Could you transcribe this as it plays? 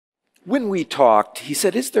when we talked, he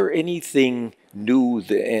said, is there anything new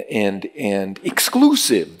and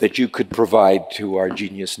exclusive that you could provide to our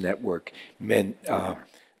Genius Network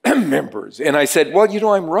members? And I said, well, you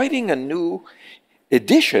know, I'm writing a new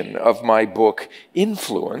edition of my book,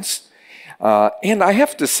 Influence. And I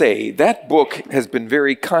have to say, that book has been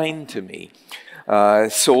very kind to me.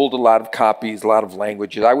 Sold a lot of copies, a lot of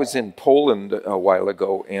languages. I was in Poland a while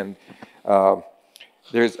ago, and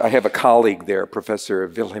I have a colleague there, Professor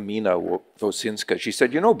Wilhelmina Wosinska. She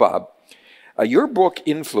said, you know, Bob, your book,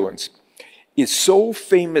 Influence, is so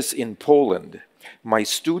famous in Poland, my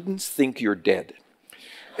students think you're dead.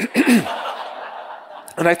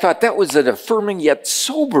 And I thought that was an affirming yet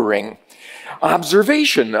sobering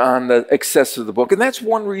observation on the success of the book. And that's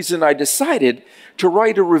one reason I decided to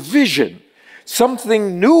write a revision,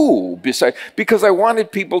 something new, because I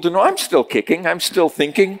wanted people to know I'm still kicking, I'm still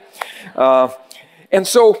thinking. And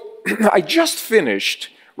so I just finished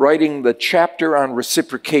writing the chapter on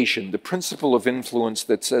reciprocation, the principle of influence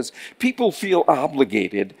that says people feel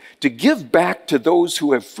obligated to give back to those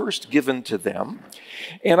who have first given to them.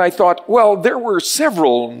 And I thought, well, there were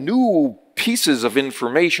several new pieces of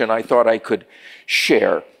information I thought I could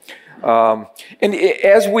share. And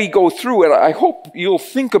as we go through it, I hope you'll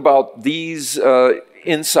think about these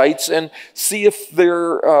insights and see if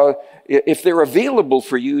they're available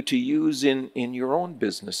for you to use in your own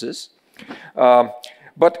businesses.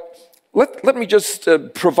 But let me just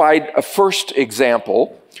provide a first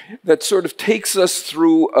example that sort of takes us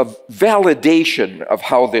through a validation of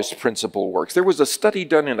how this principle works. There was a study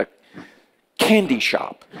done in a candy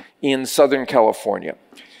shop in Southern California.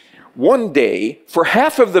 One day, for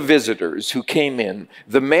half of the visitors who came in,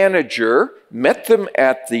 the manager met them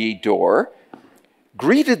at the door,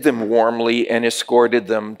 greeted them warmly, and escorted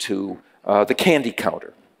them to the candy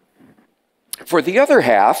counter. For the other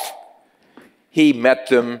half, he met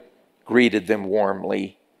them, greeted them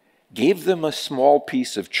warmly, gave them a small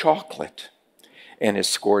piece of chocolate, and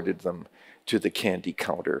escorted them to the candy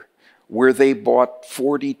counter, where they bought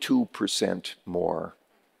 42% more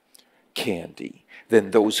candy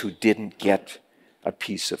than those who didn't get a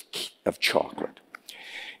piece of chocolate.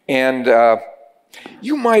 And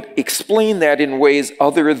you might explain that in ways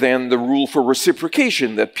other than the rule for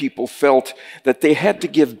reciprocation, that people felt that they had to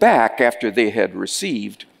give back after they had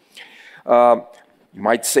received. You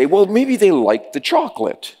might say, well, maybe they liked the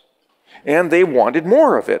chocolate and they wanted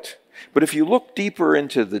more of it. But if you look deeper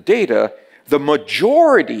into the data, the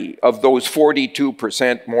majority of those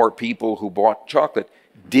 42% more people who bought chocolate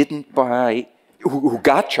who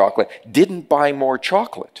got chocolate didn't buy more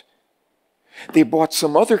chocolate. They bought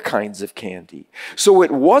some other kinds of candy. So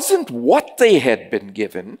it wasn't what they had been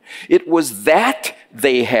given, it was that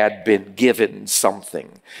they had been given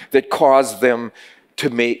something that caused them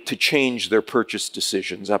to change their purchase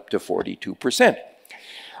decisions up to 42%.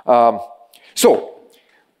 So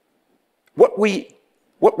what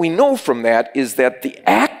we know from that is that the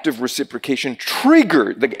act of reciprocation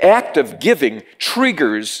the act of giving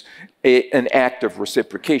triggers an act of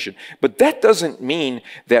reciprocation. But that doesn't mean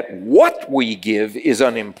that what we give is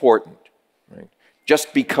unimportant. Right?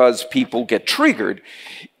 Just because people get triggered.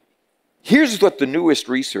 Here's what the newest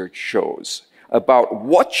research shows about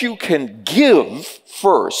what you can give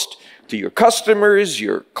first to your customers,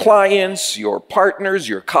 your clients, your partners,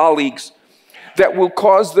 your colleagues, that will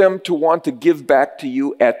cause them to want to give back to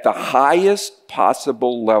you at the highest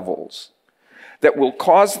possible levels, that will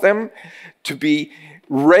cause them to be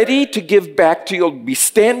ready to give back to you, be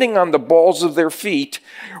standing on the balls of their feet,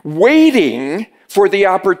 waiting for the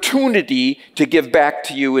opportunity to give back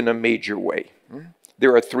to you in a major way.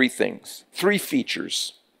 There are three things, three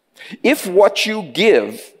features. If what you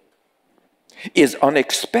give is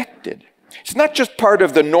unexpected, it's not just part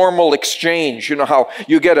of the normal exchange. You know how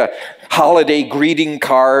you get a holiday greeting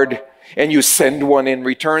card and you send one in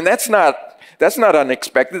return? That's not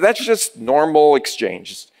unexpected. That's just normal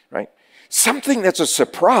exchange, right? Something that's a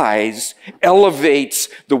surprise elevates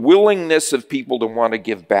the willingness of people to want to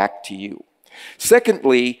give back to you.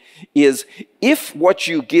 Secondly, is if what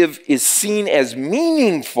you give is seen as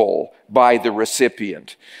meaningful by the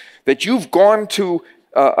recipient, that you've gone to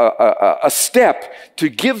a step to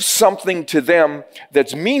give something to them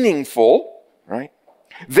that's meaningful, right?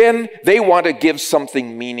 Then they want to give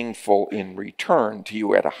something meaningful in return to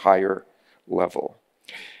you at a higher level.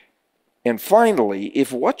 And finally,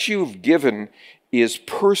 if what you've given is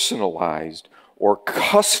personalized or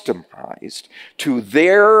customized to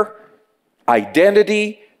their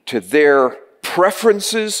identity, to their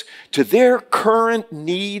preferences, to their current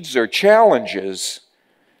needs or challenges,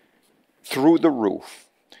 through the roof.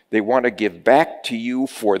 They want to give back to you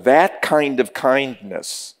for that kind of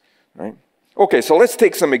kindness right? Okay, so let's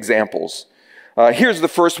take some examples. Here's the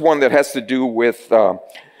first one that has to do with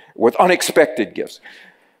unexpected gifts.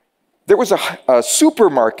 There was a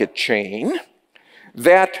supermarket chain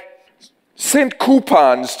that sent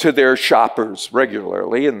coupons to their shoppers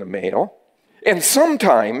regularly in the mail, and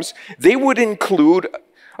sometimes they would include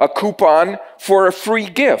a coupon for a free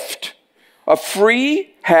gift, a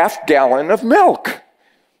free half-gallon of milk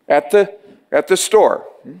at the store.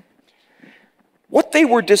 What they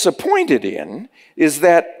were disappointed in is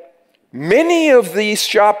that many of these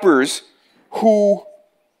shoppers who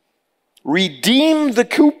redeemed the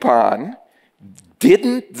coupon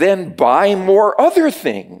didn't then buy more other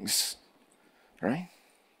things, right?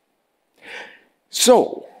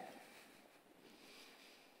 So,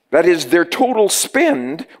 that is, their total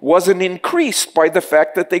spend wasn't increased by the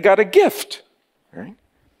fact that they got a gift, right?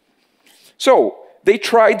 So, they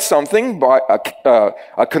tried something by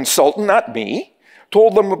a consultant, not me,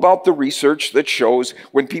 told them about the research that shows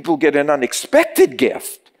when people get an unexpected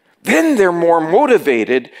gift, then they're more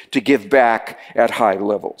motivated to give back at high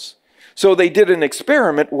levels. So they did an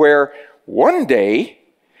experiment where one day,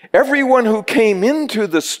 everyone who came into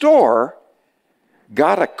the store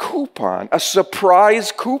got a coupon, a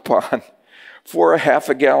surprise coupon for a half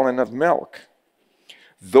a gallon of milk.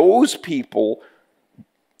 Those people,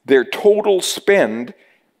 their total spend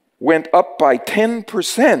went up by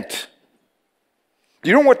 10%. Do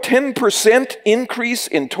you know what 10% increase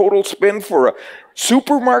in total spend for a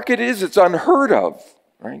supermarket is? It's unheard of,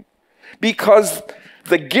 right? Because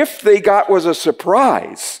the gift they got was a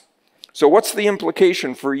surprise. So what's the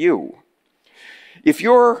implication for you? If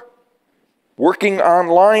you're working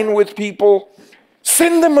online with people,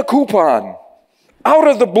 send them a coupon out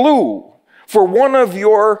of the blue for one of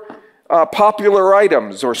your popular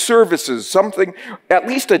items or services, something, at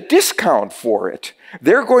least a discount for it.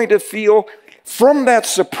 They're going to feel, from that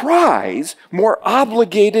surprise, more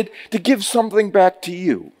obligated to give something back to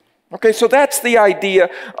you. Okay, so that's the idea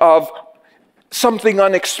of something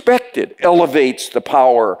unexpected elevates the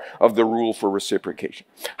power of the rule for reciprocation.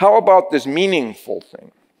 How about this meaningful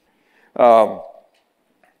thing?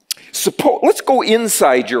 Let's go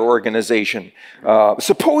inside your organization.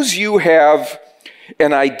 Suppose you have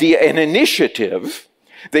an idea, an initiative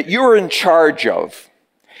that you're in charge of.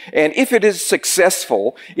 And if it is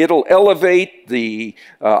successful, it'll elevate the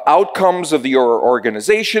outcomes of your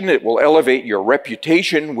organization. It will elevate your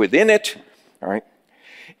reputation within it. All right?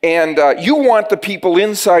 And you want the people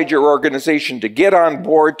inside your organization to get on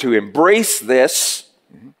board, to embrace this.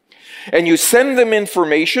 And you send them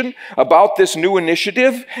information about this new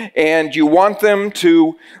initiative, and you want them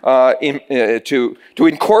to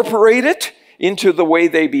incorporate it into the way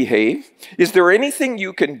they behave. Is there anything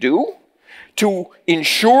you can do to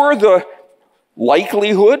ensure the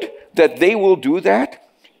likelihood that they will do that?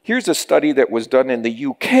 Here's a study that was done in the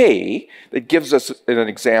UK that gives us an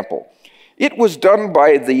example. It was done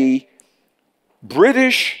by the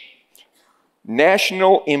British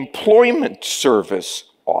National Employment Service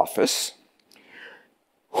Office,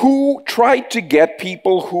 who tried to get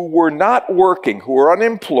people who were not working, who were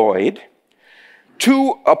unemployed,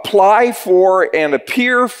 to apply for and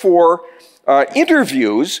appear for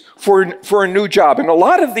interviews for a new job. And a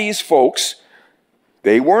lot of these folks,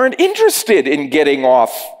 they weren't interested in getting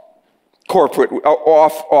off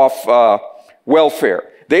welfare.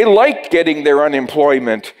 They liked getting their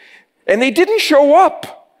unemployment, and they didn't show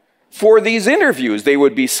up for these interviews. They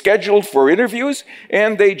would be scheduled for interviews,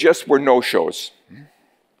 and they just were no-shows.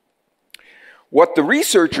 What the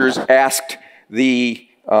researchers asked the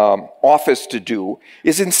office to do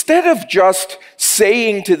is, instead of just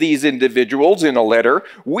saying to these individuals in a letter,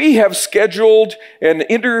 we have scheduled an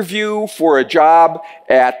interview for a job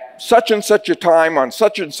at such and such a time on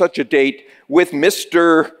such and such a date with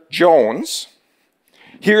Mr. Jones.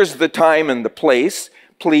 Here's the time and the place.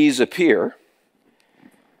 Please appear.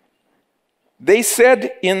 They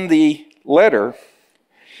said in the letter,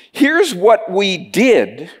 here's what we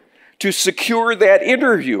did to secure that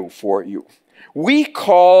interview for you. We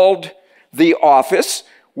called the office.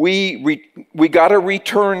 We got a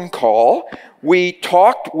return call. We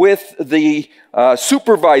talked with the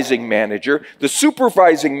supervising manager. The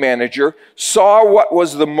supervising manager saw what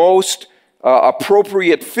was the most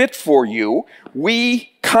appropriate fit for you.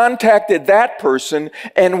 We contacted that person,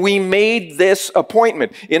 and we made this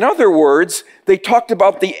appointment. In other words, they talked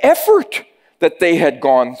about the effort that they had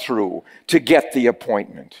gone through to get the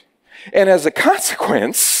appointment. And as a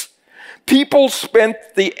consequence, people spent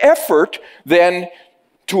the effort then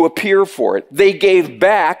to appear for it. They gave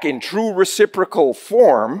back in true reciprocal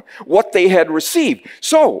form what they had received.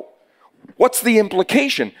 So, what's the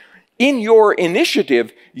implication? in your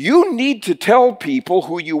initiative, you need to tell people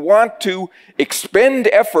who you want to expend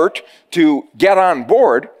effort to get on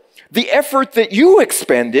board the effort that you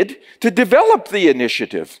expended to develop the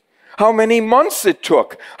initiative. How many months it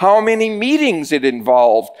took, how many meetings it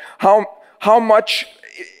involved, how much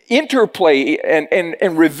interplay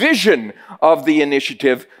and revision of the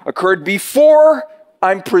initiative occurred before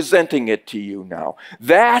I'm presenting it to you now.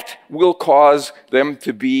 That will cause them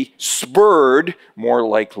to be spurred more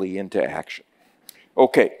likely into action.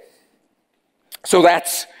 Okay, so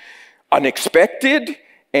that's unexpected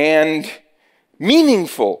and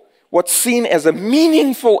meaningful. What's seen as a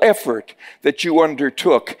meaningful effort that you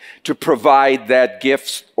undertook to provide that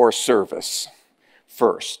gift or service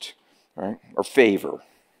first, right? Or favor.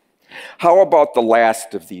 How about the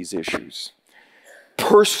last of these issues?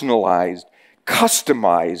 Personalized,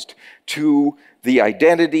 customized to the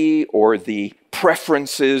identity or the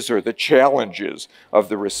preferences or the challenges of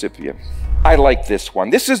the recipient. I like this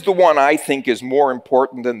one. This is the one I think is more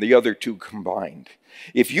important than the other two combined.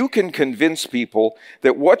 If you can convince people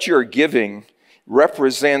that what you're giving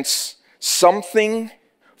represents something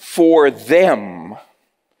for them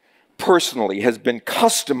personally, has been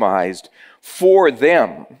customized for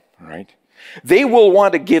them, right? They will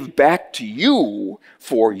want to give back to you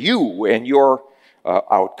for you and your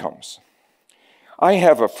outcomes. I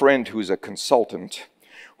have a friend who's a consultant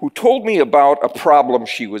who told me about a problem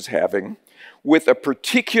she was having with a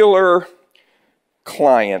particular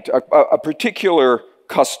client, a particular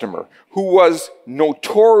customer who was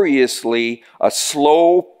notoriously a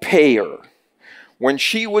slow payer. When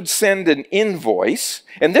she would send an invoice,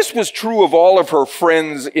 and this was true of all of her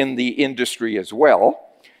friends in the industry as well,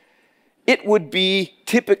 it would be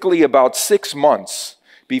typically about 6 months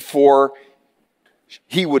before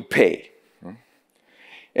he would pay.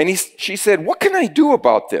 And she said, what can I do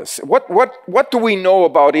about this? What do we know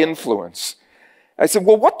about influence? I said,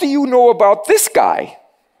 well, what do you know about this guy?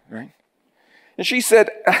 Right? And she said,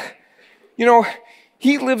 you know,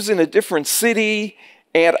 he lives in a different city,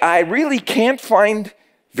 and I really can't find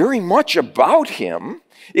very much about him,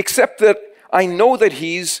 except that I know that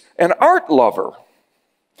he's an art lover.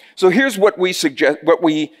 So here's what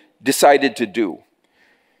we decided to do.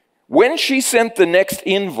 When she sent the next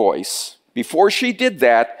invoice, before she did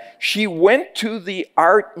that, she went to the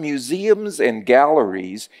art museums and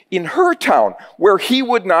galleries in her town where he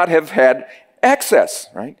would not have had access,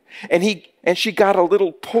 right? And she got a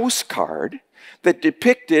little postcard that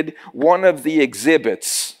depicted one of the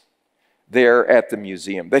exhibits there at the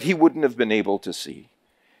museum that he wouldn't have been able to see.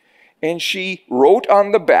 And she wrote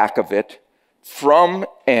on the back of it, "From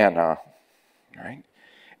Anna," right?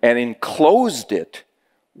 And enclosed it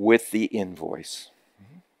with the invoice.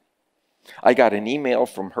 I got an email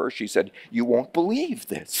from her. She said, "You won't believe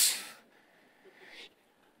this."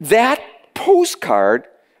 That postcard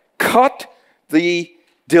cut the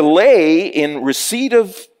delay in receipt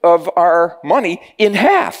of our money in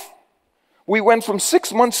half. We went from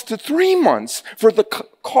 6 months to 3 months for the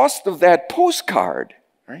cost of that postcard,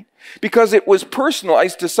 right? Because it was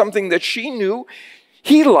personalized to something that she knew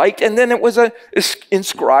he liked, and then it was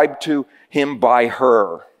inscribed to him by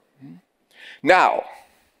her. Now,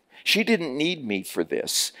 she didn't need me for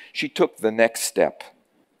this. She took the next step.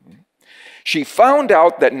 She found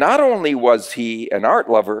out that not only was he an art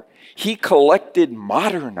lover, he collected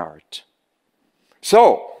modern art.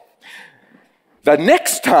 So, the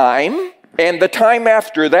next time, and the time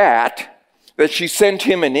after that she sent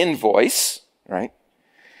him an invoice, right?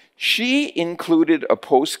 She included a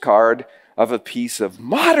postcard of a piece of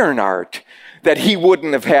modern art that he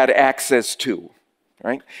wouldn't have had access to,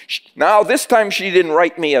 right? Now, this time she didn't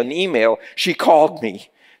write me an email. She called me.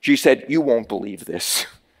 She said, "You won't believe this.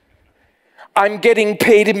 I'm getting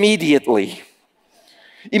paid immediately.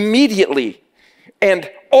 Immediately.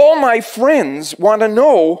 And all my friends want to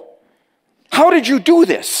know, how did you do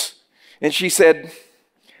this?" And she said,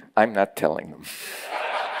 "I'm not telling them.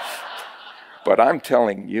 But I'm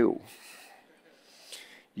telling you.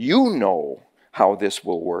 You know how this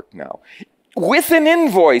will work now. With an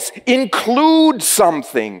invoice, include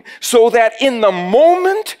something so that in the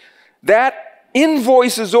moment that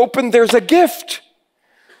invoice is opened, there's a gift.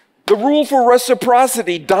 The rule for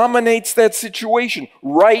reciprocity dominates that situation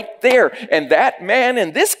right there. And that man,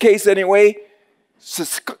 in this case anyway,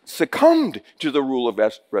 succumbed to the rule of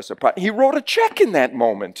reciprocity. He wrote a check in that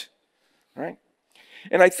moment, right?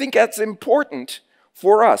 And I think that's important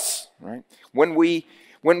for us, right? When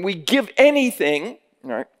we give anything,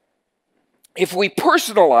 right, if we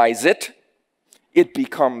personalize it, it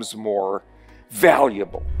becomes more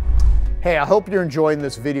valuable. Hey, I hope you're enjoying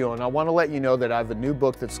this video, and I want to let you know that I have a new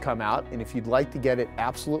book that's come out, and if you'd like to get it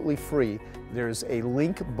absolutely free, there's a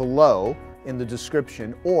link below in the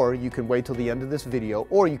description, or you can wait till the end of this video,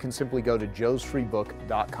 or you can simply go to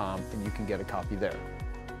joesfreebook.com and you can get a copy there.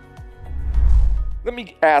 Let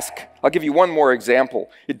me ask, I'll give you one more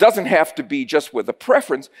example. It doesn't have to be just with a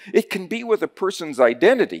preference, it can be with a person's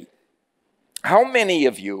identity. How many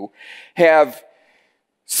of you have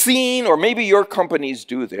seen, or maybe your companies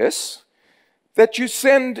do this, that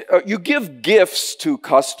you give gifts to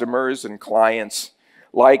customers and clients,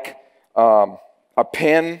 like a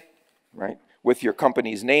pen, right, with your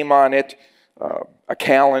company's name on it, a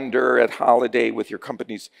calendar at holidays with your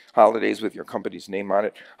company's name on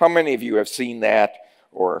it. How many of you have seen that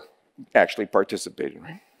or actually participated,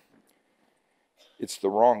 right? It's the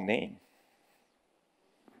wrong name.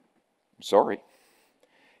 I'm sorry.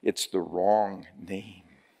 It's the wrong name.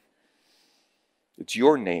 It's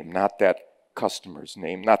your name, not that customer's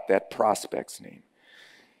name, not that prospect's name.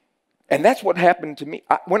 And that's what happened to me.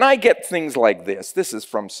 When I get things like this is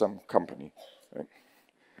from some company, right?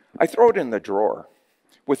 I throw it in the drawer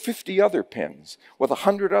with 50 other pens, with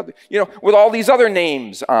 100 other, with all these other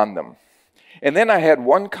names on them. And then I had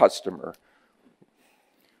one customer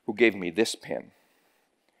who gave me this pen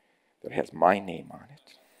that has my name on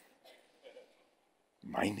it.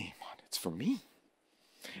 My name on it. It's for me.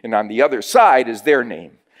 And on the other side is their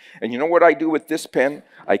name. And you know what I do with this pen?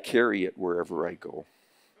 I carry it wherever I go.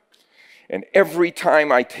 And every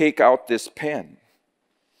time I take out this pen,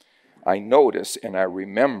 I notice and I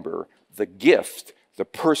remember the gift, the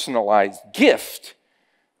personalized gift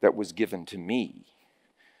that was given to me.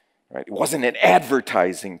 Right? It wasn't an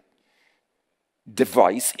advertising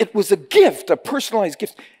device. It was a gift, a personalized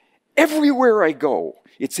gift. Everywhere I go,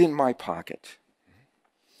 it's in my pocket.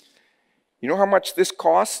 You know how much this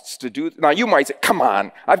costs to do? Now, you might say, come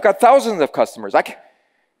on, I've got thousands of customers.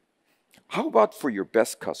 How about for your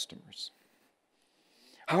best customers?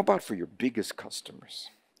 How about for your biggest customers?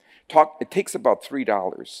 It takes about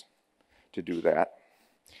 $3 to do that.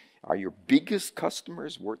 Are your biggest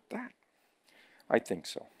customers worth that? I think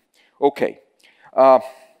so. Okay. Let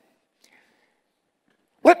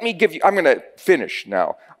me give you, I'm going to finish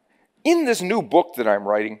now. In this new book that I'm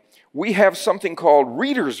writing, we have something called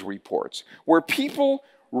reader's reports, where people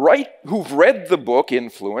who've read the book,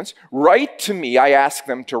 Influence, write to me. I ask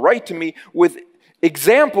them to write to me with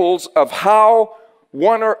examples of how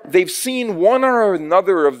they've seen one or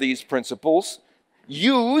another of these principles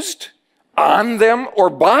used on them or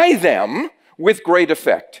by them with great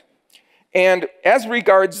effect. And as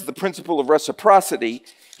regards the principle of reciprocity,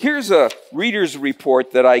 here's a reader's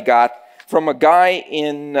report that I got from a guy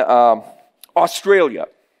in Australia.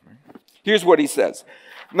 Here's what he says.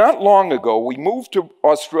 Not long ago, we moved to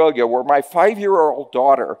Australia, where my 5-year-old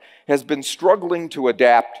daughter has been struggling to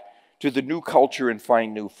adapt to the new culture and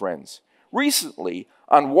find new friends. Recently,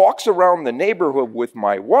 on walks around the neighborhood with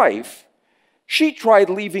my wife, she tried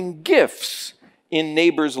leaving gifts in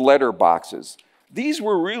neighbors' letter boxes. These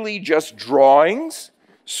were really just drawings,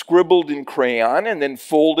 scribbled in crayon and then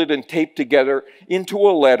folded and taped together into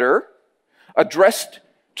a letter addressed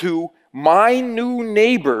to my new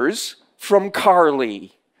neighbors from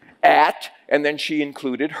Carly and then she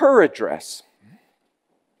included her address.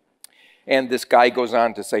 And this guy goes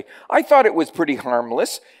on to say, I thought it was pretty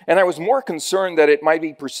harmless, and I was more concerned that it might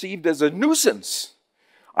be perceived as a nuisance.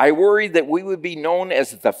 I worried that we would be known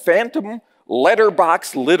as the phantom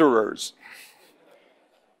letterbox litterers.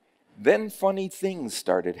 Then funny things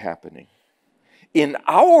started happening. In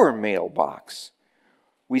our mailbox,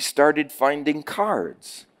 we started finding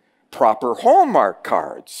cards, proper Hallmark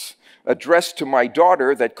cards, addressed to my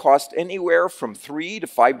daughter that cost anywhere from $3 to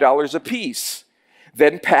 $5 a piece.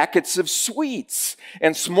 Then packets of sweets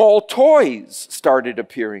and small toys started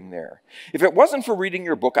appearing there. If it wasn't for reading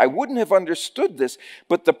your book, I wouldn't have understood this,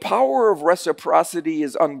 but the power of reciprocity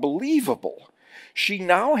is unbelievable. She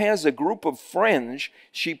now has a group of friends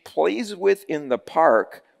she plays with in the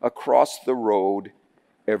park across the road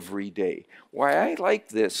every day. Why I like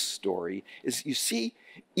this story is, you see,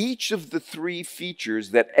 each of the 3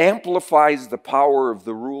 features that amplifies the power of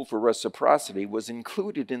the rule for reciprocity was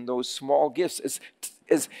included in those small gifts,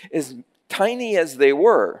 as tiny as they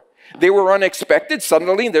were. They were unexpected.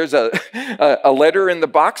 Suddenly there's a letter in the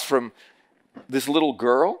box from this little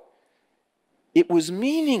girl. It was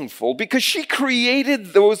meaningful because she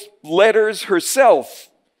created those letters herself,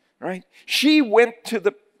 right? She went to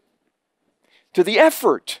the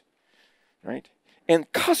effort, right? And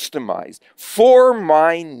customized for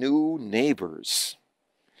my new neighbors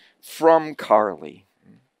from Carly.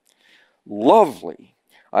 Lovely.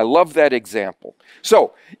 I love that example.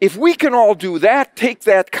 So if we can all do that, take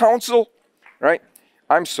that counsel, right?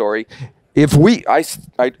 I'm sorry. If we, I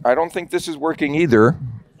don't think this is working either.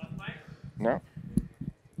 No?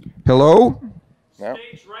 Hello? No?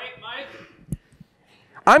 Stage right, Mike.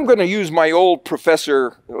 I'm going to use my old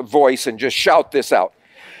professor voice and just shout this out.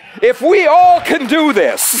 If we all can do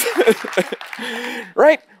this,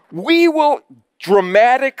 right, we will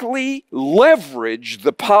dramatically leverage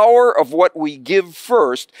the power of what we give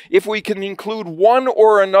first if we can include one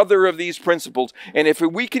or another of these principles. And if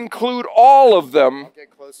we can include all of them, I'll get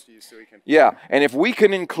close to you so we can. yeah, and if we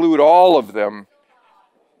can include all of them,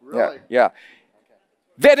 Really? yeah.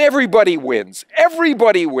 Then everybody wins.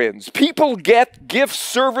 Everybody wins. People get gifts,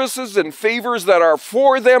 services, and favors that are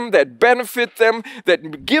for them, that benefit them,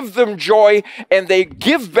 that give them joy, and they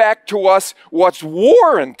give back to us what's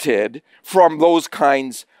warranted from those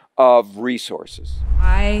kinds of resources.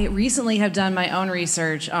 I recently have done my own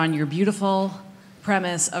research on your beautiful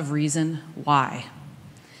premise of reason why.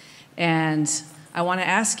 And I want to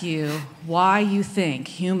ask you why you think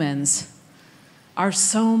humans are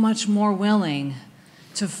so much more willing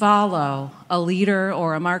to follow a leader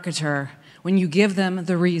or a marketer when you give them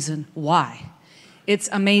the reason why. It's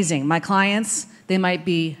amazing. My clients, they might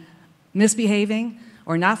be misbehaving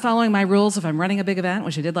or not following my rules if I'm running a big event,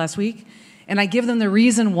 which I did last week, and I give them the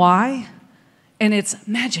reason why, and it's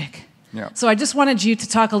magic. Yeah. So I just wanted you to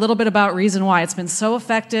talk a little bit about reason why. It's been so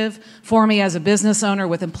effective for me as a business owner,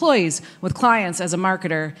 with employees, with clients, as a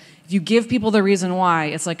marketer. If you give people the reason why,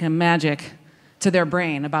 it's like a magic to their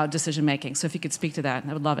brain about decision making. So if you could speak to that,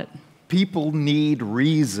 I would love it. People need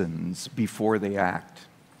reasons before they act.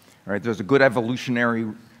 All right, there's a good evolutionary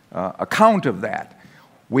account of that.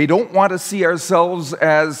 We don't want to see ourselves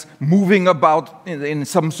as moving about in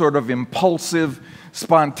some sort of impulsive,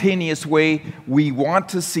 spontaneous way. We want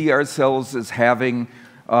to see ourselves as having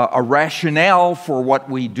a rationale for what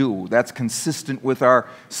we do. That's consistent with our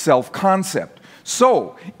self-concept.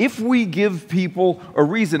 So, if we give people a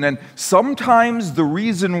reason, and sometimes the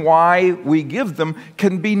reason why we give them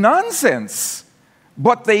can be nonsense,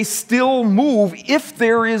 but they still move if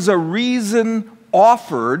there is a reason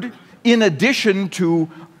offered in addition to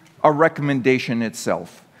a recommendation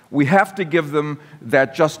itself. We have to give them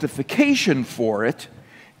that justification for it,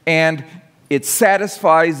 and it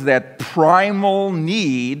satisfies that primal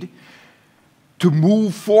need to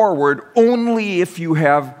move forward only if you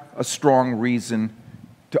have a strong reason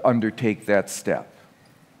to undertake that step.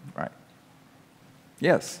 Right.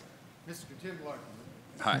 Yes? Mr. Tim Larkin.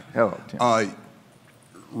 Hi. Hello, Tim.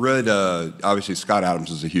 Read, obviously Scott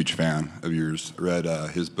Adams is a huge fan of yours. Read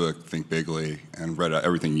his book, Think Bigly, and read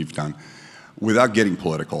everything you've done. Without getting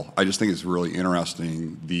political, I just think it's really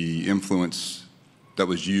interesting the influence that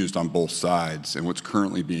was used on both sides and what's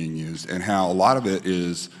currently being used, and how a lot of it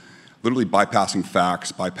is literally bypassing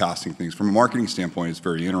facts, bypassing things. From a marketing standpoint, it's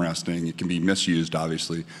very interesting. It can be misused,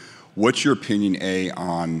 obviously. What's your opinion, A,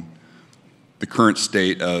 on the current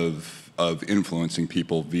state of influencing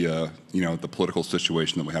people via, the political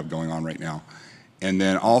situation that we have going on right now? And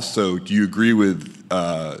then also, do you agree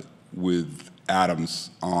with Adams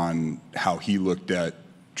on how he looked at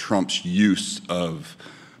Trump's use of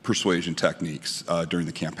persuasion techniques during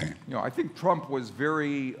the campaign? I think Trump was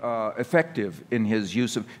very effective in his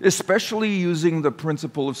use of, especially using the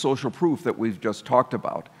principle of social proof that we've just talked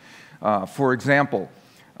about. For example,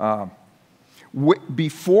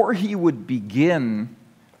 before he would begin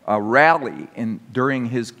a rally during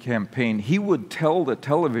his campaign, he would tell the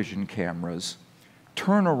television cameras,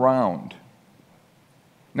 turn around.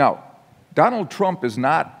 Now, Donald Trump is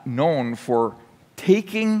not known for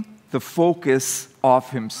taking the focus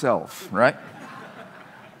off himself, right?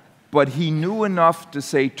 But he knew enough to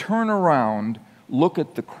say, turn around, look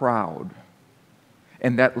at the crowd.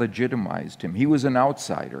 And that legitimized him. He was an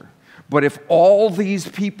outsider. But if all these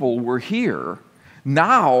people were here,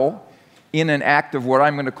 now, in an act of what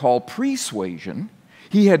I'm going to call persuasion,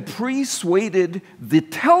 he had persuaded the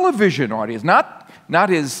television audience, not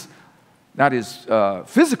his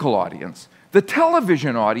physical audience, the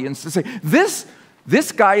television audience, to say,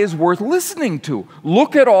 this guy is worth listening to.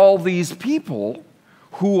 Look at all these people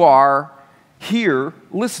who are here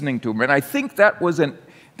listening to him. And I think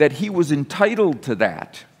that he was entitled to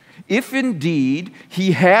that. If indeed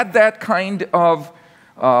he had that kind of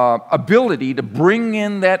ability to bring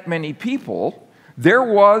in that many people, there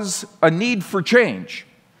was a need for change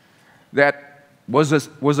that was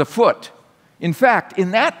afoot. In fact,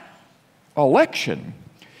 in that election,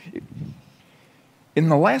 in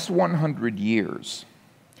the last 100 years,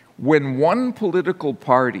 when one political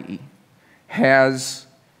party has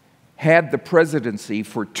had the presidency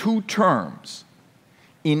for 2 terms,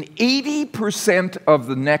 in 80% of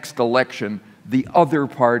the next election, the other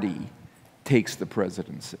party takes the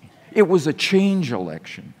presidency. It was a change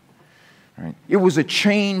election. Right? It was a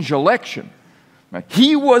change election. Right?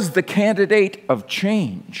 He was the candidate of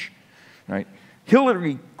change. Right?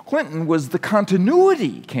 Hillary Clinton was the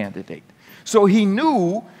continuity candidate. So he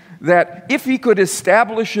knew that if he could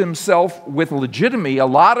establish himself with legitimacy, a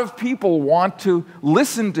lot of people want to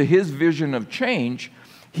listen to his vision of change,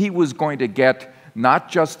 he was going to get not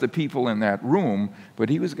just the people in that room, but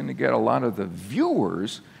he was going to get a lot of the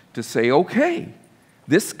viewers to say, okay,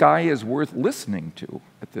 this guy is worth listening to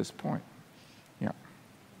at this point. Yeah.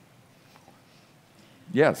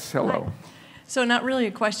 Yes, hello. Hi. So not really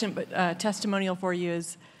a question, but a testimonial for you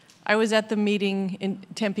is, I was at the meeting in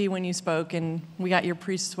Tempe when you spoke, and we got your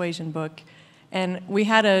persuasion book. And we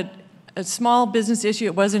had a small business issue.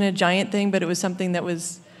 It wasn't a giant thing, but it was something that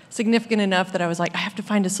was significant enough that I was like, I have to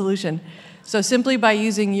find a solution. So simply by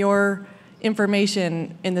using your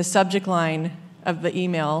information in the subject line of the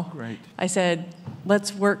email, Right. I said,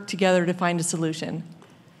 let's work together to find a solution.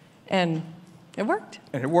 And it worked.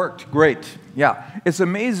 And it worked, great. Yeah, it's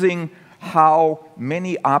amazing how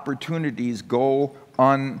many opportunities go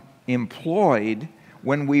unemployed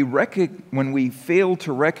when we fail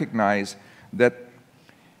to recognize that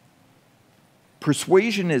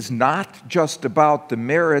persuasion is not just about the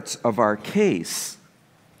merits of our case.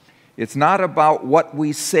 It's not about what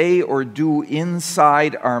we say or do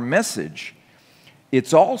inside our message.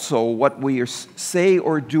 It's also what we say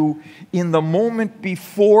or do in the moment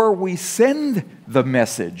before we send the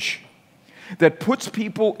message that puts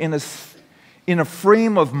people in a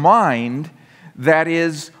frame of mind that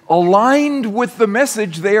is aligned with the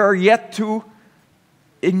message they are yet to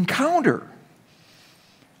encounter.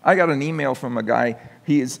 I got an email from a guy.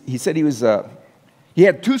 He said he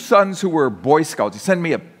had 2 sons who were Boy Scouts. He sent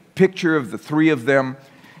me a picture of the 3 of them,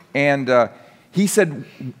 and he said,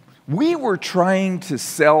 we were trying to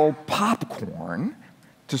sell popcorn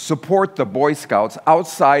to support the Boy Scouts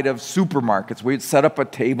outside of supermarkets. We'd set up a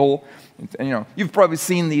table, and, you've probably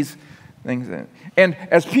seen these things. And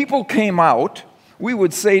as people came out, we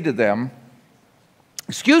would say to them,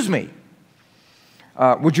 excuse me,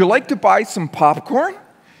 would you like to buy some popcorn?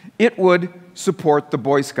 It would support the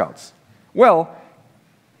Boy Scouts. Well,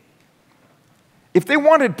 if they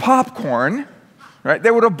wanted popcorn, right,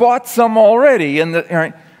 they would have bought some already.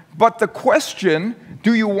 Right? But the question,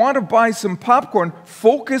 do you want to buy some popcorn,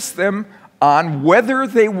 focus them on whether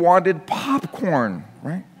they wanted popcorn,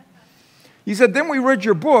 right? He said, then we read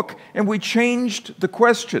your book and we changed the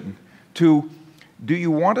question to, do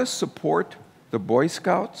you want to support the Boy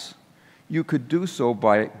Scouts? You could do so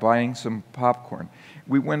by buying some popcorn.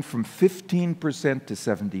 We went from 15% to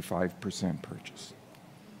 75% purchase.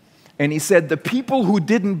 And he said the people who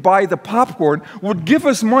didn't buy the popcorn would give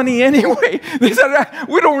us money anyway. They said,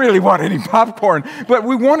 we don't really want any popcorn, but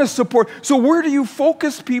we want to support. So where do you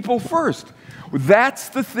focus people first? That's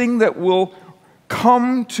the thing that will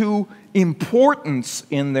come to importance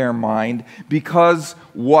in their mind, because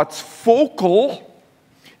what's focal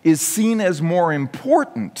is seen as more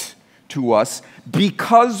important to us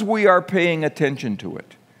because we are paying attention to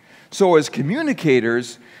it. So as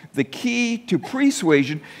communicators, the key to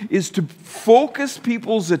persuasion is to focus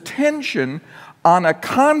people's attention on a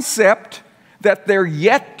concept that they're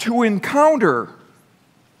yet to encounter,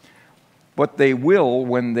 but they will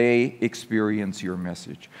when they experience your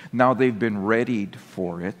message. Now they've been readied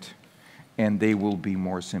for it, and they will be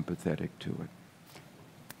more sympathetic to it.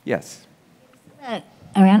 Yes?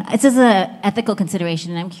 This is an ethical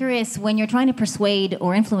consideration, and I'm curious, when you're trying to persuade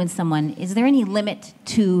or influence someone, is there any limit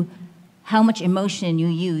to how much emotion you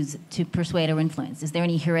use to persuade or influence? Is there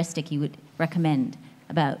any heuristic you would recommend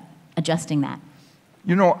about adjusting that?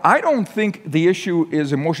 I don't think the issue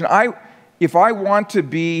is emotion. If I want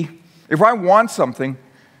something,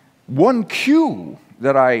 one cue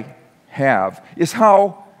that I have is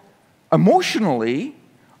how emotionally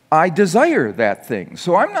I desire that thing.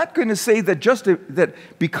 So I'm not going to say that that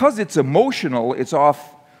because it's emotional, it's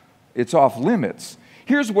off limits.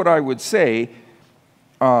 Here's what I would say.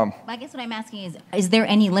 I guess what I'm asking is there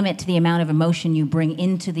any limit to the amount of emotion you bring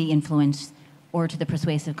into the influence or to the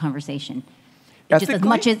persuasive conversation? Just as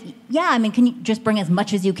much as, can you just bring as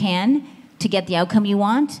much as you can to get the outcome you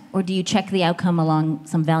want, or do you check the outcome along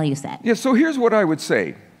some value set? Yeah, so here's what I would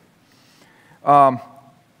say.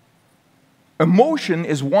 Emotion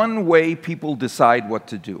is one way people decide what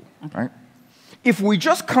to do, okay, right? If we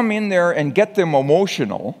just come in there and get them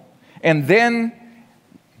emotional and then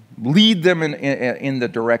lead them in the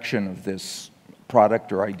direction of this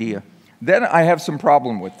product or idea, then I have some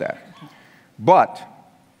problem with that. But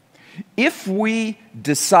If we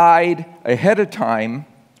decide ahead of time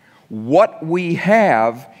what we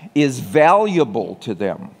have is valuable to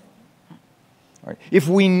them, right? If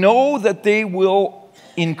we know that they will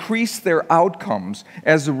increase their outcomes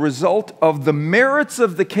as a result of the merits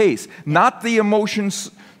of the case, not the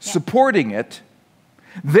emotions supporting it,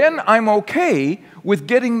 then I'm okay with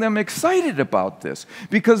getting them excited about this,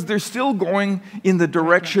 because they're still going in the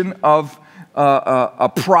direction of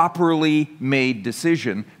a properly made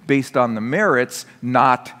decision based on the merits,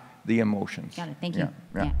 not the emotions. Got it. Thank you.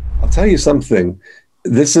 Yeah. I'll tell you something.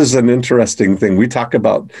 This is an interesting thing. We talk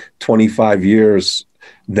about 25 years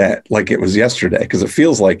that like it was yesterday, because it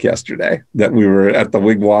feels like yesterday that we were at the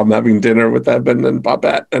Wigwam having dinner with Eben and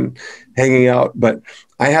Babette and hanging out. But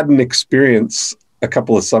I had an experience a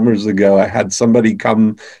couple of summers ago. I had somebody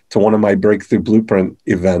come to one of my Breakthrough Blueprint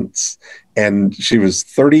events, and she was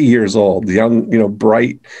 30 years old, young,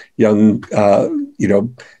 bright, young,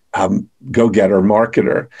 go-getter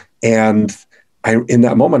marketer. And in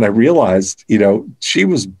that moment, I realized, she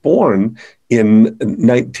was born in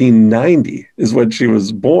 1990 is when she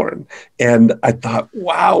was born. And I thought,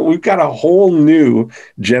 wow, we've got a whole new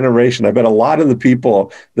generation. I bet a lot of the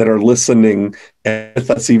people that are listening with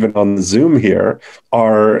us even on the Zoom here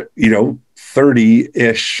are,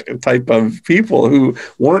 30-ish type of people who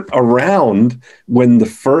weren't around when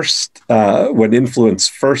when influence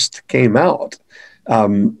first came out.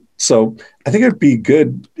 So I think it'd be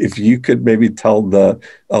good if you could maybe tell a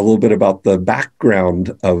little bit about the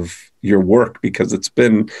background of your work, because it's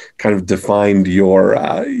been kind of defined your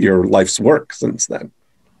life's work since then.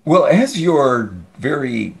 Well, as your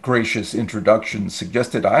very gracious introduction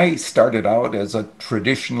suggested, I started out as a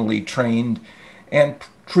traditionally trained and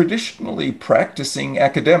traditionally practicing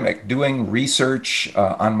academic, doing research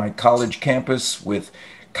on my college campus with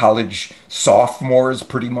college sophomores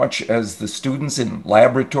pretty much as the students in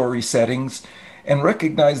laboratory settings, and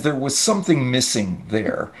recognized there was something missing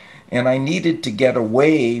there. And I needed to get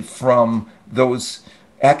away from those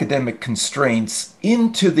academic constraints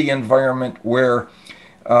into the environment where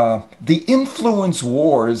the influence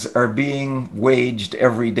wars are being waged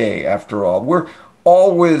every day, after all. We're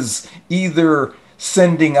always either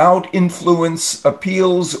sending out influence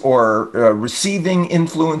appeals or receiving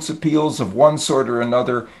influence appeals of one sort or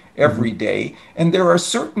another every day. And there are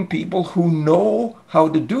certain people who know how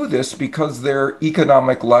to do this because their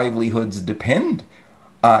economic livelihoods depend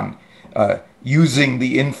on using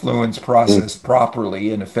the influence process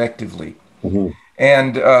properly and effectively.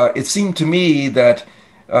 And it seemed to me that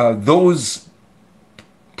those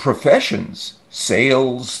professions,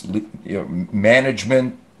 sales,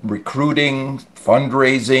 management, recruiting,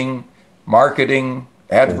 fundraising, marketing,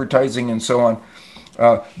 advertising, and so on,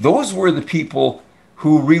 those were the people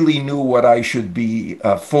who really knew what I should be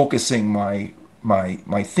focusing my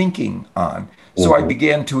thinking on. So I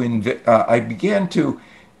began to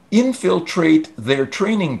infiltrate their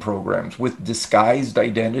training programs with disguised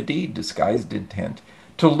identity, disguised intent,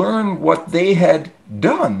 to learn what they had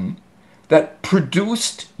done that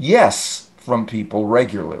produced yes from people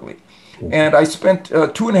regularly. And I spent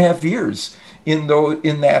 2.5 years in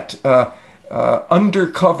that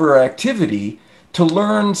undercover activity to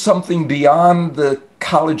learn something beyond the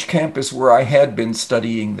college campus where I had been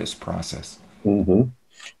studying this process.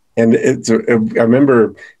 And I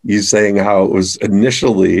remember you saying how it was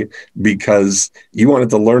initially because you wanted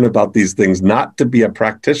to learn about these things, not to be a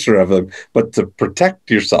practitioner of them, but to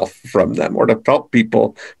protect yourself from them, or to help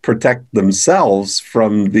people protect themselves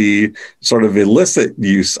from the sort of illicit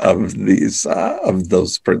use of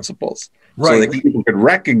those principles. Right. So that people could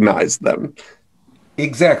recognize them.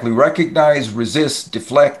 Exactly. Recognize, resist,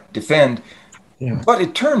 deflect, defend. Yeah. But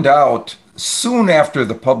it turned out soon after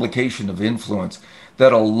the publication of Influence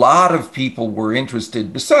that a lot of people were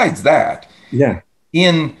interested, besides that,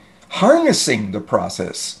 in harnessing the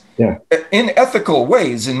process in ethical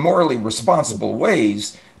ways, in morally responsible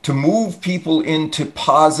ways, to move people into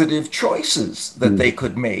positive choices that they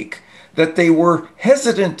could make, that they were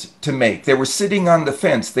hesitant to make. They were sitting on the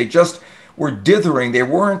fence. They just were dithering. They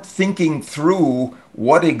weren't thinking through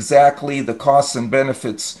what exactly the costs and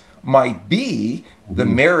benefits might be. The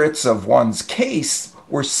merits of one's case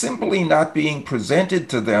were simply not being presented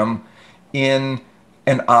to them in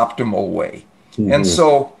an optimal way. And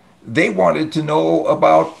so they wanted to know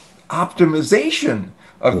about optimization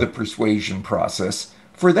of the persuasion process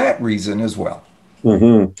for that reason as well.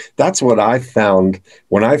 That's what I found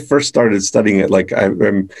when I first started studying it. Like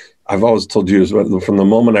I've always told you, from the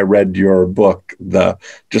moment I read your book,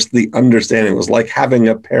 just the understanding was like having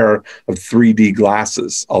a pair of 3D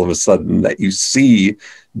glasses. All of a sudden, that you see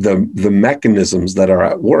the mechanisms that are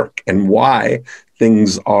at work and why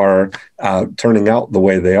things are turning out the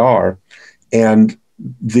way they are, and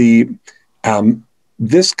the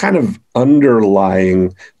this kind of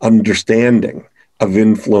underlying understanding of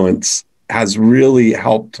influence has really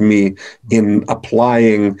helped me in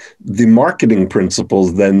applying the marketing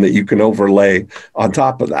principles then that you can overlay on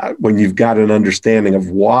top of that when you've got an understanding of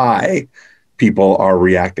why people are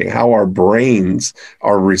reacting, how our brains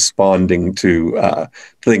are responding to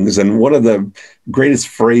things. And one of the greatest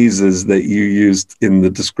phrases that you used in the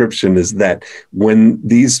description is that when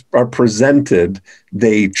these are presented,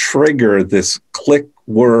 they trigger this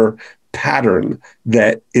click-whir pattern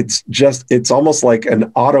that it's almost like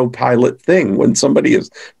an autopilot thing. When somebody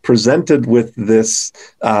is presented with this,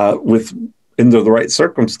 into the right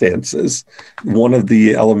circumstances, one of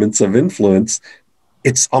the elements of influence,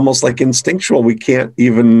 it's almost like instinctual. We can't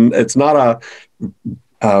even, it's not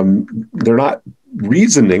they're not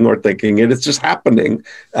reasoning or thinking it, it's just happening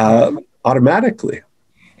automatically.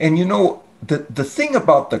 And you know, the thing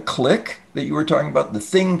about the click that you were talking about, the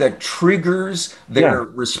thing that triggers their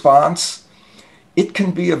response, it can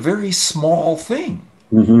be a very small thing.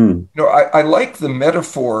 You know, I like the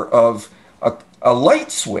metaphor of a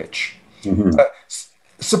light switch.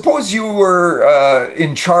 Suppose you were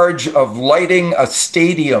in charge of lighting a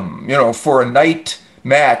stadium, you know, for a night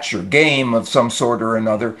match or game of some sort or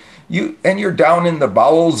another. You're down in the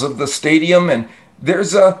bowels of the stadium, and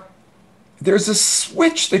there's a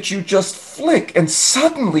switch that you just flick, and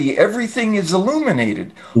suddenly everything is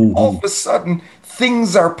illuminated. All of a sudden,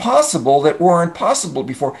 things are possible that weren't possible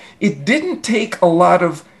before. It didn't take a lot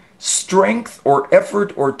of strength or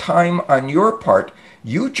effort or time on your part.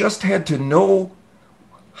 You just had to know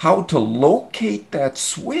how to locate that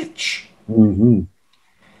switch. And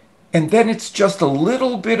then it's just a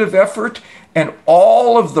little bit of effort, and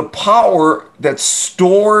all of the power that's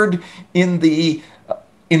stored in the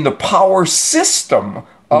power system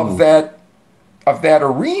of that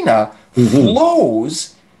arena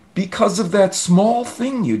flows because of that small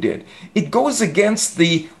thing you did. It goes against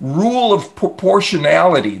the rule of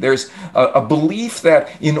proportionality. There's a belief that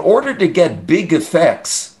in order to get big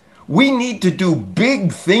effects, we need to do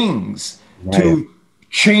big things to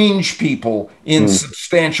change people in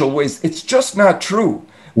substantial ways. It's just not true.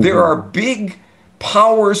 There are big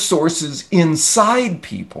power sources inside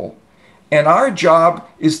people, and our job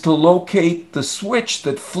is to locate the switch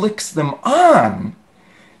that flicks them on,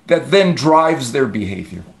 that then drives their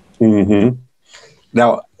behavior.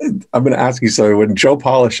 Now, I'm going to ask you something. When Joe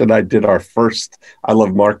Polish and I did our first I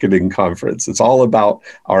Love Marketing conference, it's all about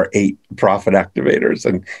our 8 profit activators.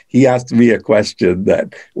 And he asked me a question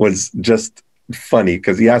that was just funny,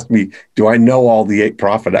 because he asked me, do I know all the 8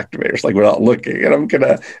 profit activators, like without looking? And I'm going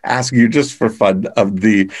to ask you, just for fun,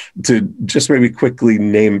 to just maybe quickly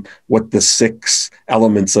name what the 6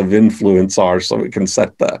 elements of influence are, so we can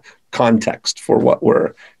set the context for what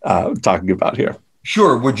we're talking about here.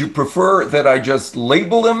 Sure. Would you prefer that I just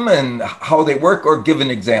label them and how they work, or give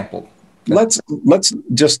an example? Let's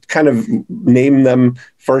just kind of name them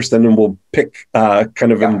first, and then we'll pick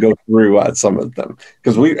and go through some of them,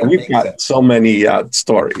 because we've got so many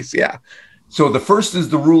stories. So the first is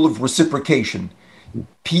the rule of reciprocation.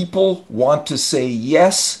 People want to say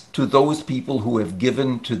yes to those people who have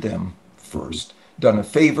given to them first, done a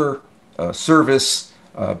favor, a service,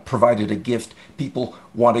 provided a gift. People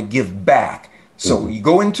want to give back. So you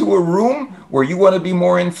go into a room where you want to be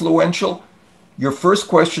more influential. Your first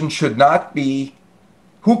question should not be,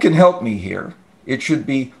 who can help me here? It should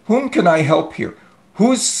be, whom can I help here?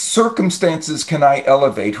 Whose circumstances can I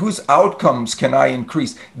elevate? Whose outcomes can I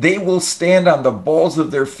increase? They will stand on the balls of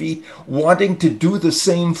their feet wanting to do the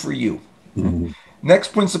same for you.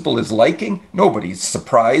 Next principle is liking. Nobody's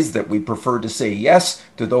surprised that we prefer to say yes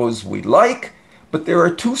to those we like, but there are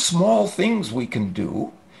 2 small things we can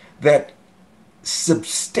do that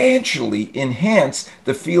substantially enhance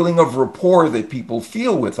the feeling of rapport that people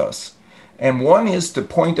feel with us. And one is to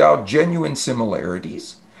point out genuine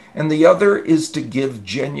similarities, and the other is to give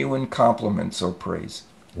genuine compliments or praise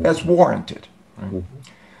as warranted.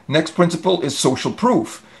 Next principle is social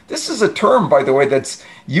proof. This is a term, by the way, that's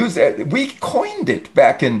used. We coined it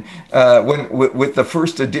back in with the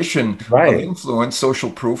first edition of Influence. Social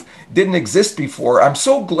proof didn't exist before. I'm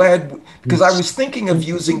so glad, because I was thinking of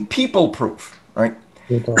using people proof. Right.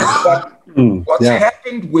 What's happening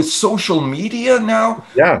happened with social media now?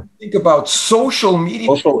 Yeah. Think about social media.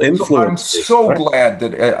 Social So I'm influence. so Right. glad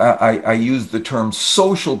that I used the term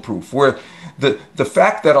social proof, where the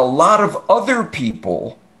fact that a lot of other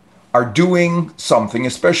people are doing something,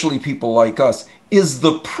 especially people like us, is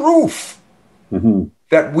the proof Mm-hmm.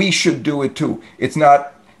 that we should do it too. It's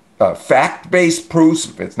not fact-based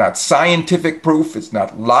proof, it's not scientific proof, it's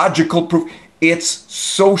not logical proof, it's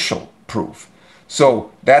social proof. So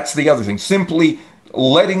that's the other thing. Simply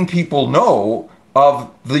letting people know of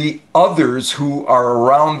the others who are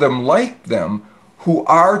around them like them, who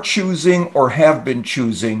are choosing or have been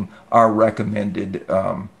choosing our recommended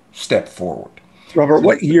step forward. Robert,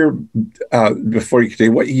 what year, before you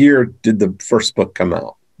continue, what year did the first book come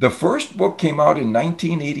out? The first book came out in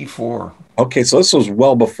 1984. Okay, so this was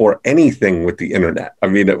well before anything with the internet. I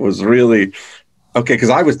mean, it was really, okay, because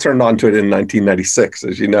I was turned on to it in 1996,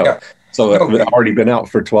 as you know. Yeah. So it Okay. had already been out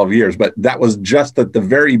for 12 years, but that was just at the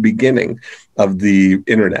very beginning of the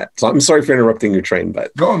internet. So I'm sorry for interrupting your train, but.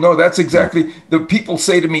 No, that's exactly. The people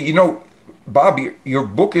say to me, Bob, your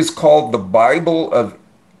book is called The Bible of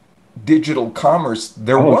Digital Commerce.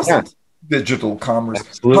 There wasn't digital commerce.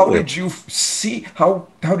 Absolutely. How did you see, how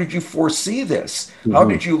did you foresee this? Mm-hmm. How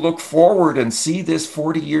did you look forward and see this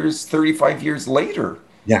 40 years, 35 years later?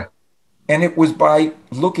 Yeah. And it was by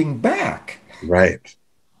looking back. Right.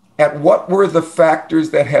 At what were the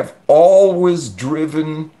factors that have always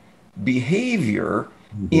driven behavior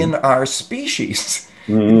in our species.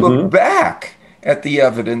 Mm-hmm. Look back at the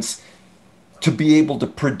evidence to be able to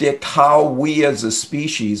predict how we as a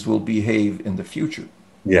species will behave in the future.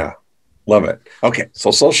 Yeah, love it. Okay,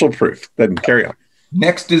 so social proof, then carry on.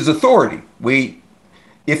 Next is authority.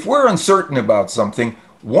 If we're uncertain about something,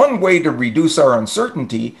 one way to reduce our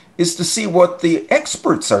uncertainty is to see what the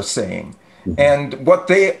experts are saying and what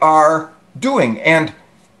they are doing. And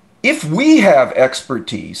if we have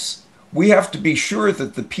expertise, we have to be sure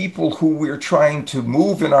that the people who we're trying to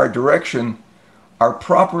move in our direction are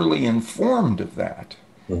properly informed of that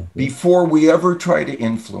before we ever try to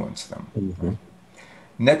influence them.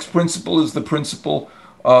 Next principle is the principle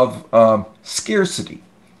of scarcity,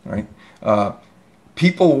 right?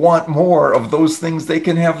 People want more of those things they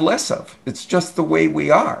can have less of. It's just the way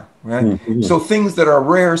we are, right? So things that are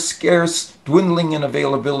rare, scarce, dwindling in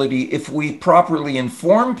availability, if we properly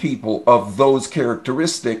inform people of those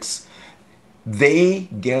characteristics, they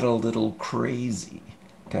get a little crazy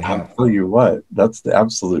to have. I'll tell you what, that's the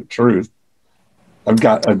absolute truth. I've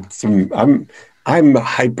got I'm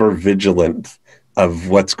hyper vigilant of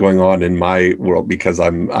what's going on in my world because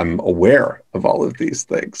I'm aware of all of these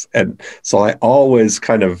things. And so I always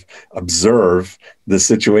kind of observe the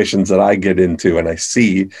situations that I get into and I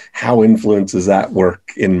see how influence is at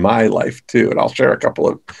work in my life too. And I'll share a couple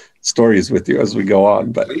of stories with you as we go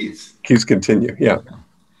on, but Please. Please continue. Yeah.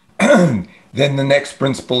 Then the next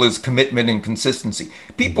principle is commitment and consistency.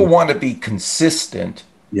 People want to be consistent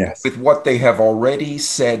with what they have already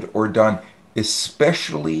said or done,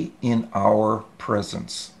 especially in our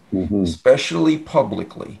presence, especially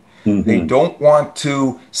publicly. They don't want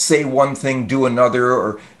to say one thing, do another,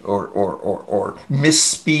 or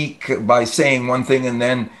misspeak by saying one thing and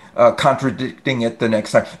then contradicting it the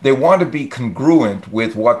next time. They want to be congruent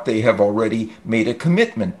with what they have already made a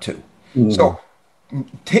commitment to. So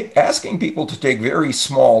asking people to take very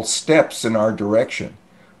small steps in our direction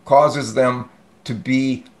causes them to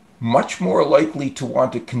be much more likely to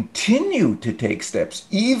want to continue to take steps,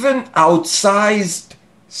 even outsized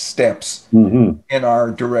steps in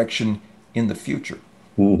our direction in the future.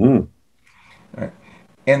 Right.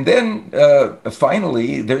 And then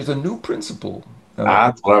finally, there's a new principle.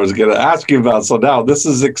 That's what I was going to ask you about. So now this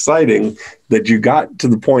is exciting that you got to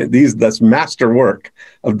the point, that's masterwork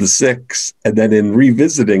of the 6. And then in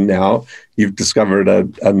revisiting now, you've discovered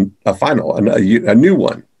a final, a new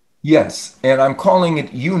one. Yes, and I'm calling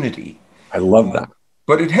it unity. I love that.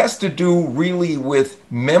 But it has to do really with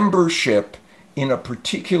membership in a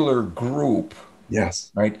particular group.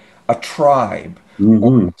 Yes. Right? A tribe.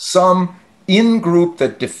 Or some in-group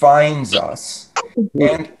that defines us.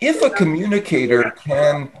 And if a communicator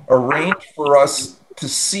can arrange for us to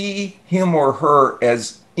see him or her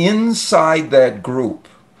as inside that group,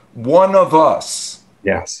 one of us.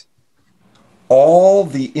 Yes. All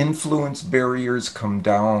the influence barriers come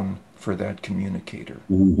down for that communicator.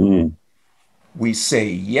 We say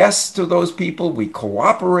yes to those people, we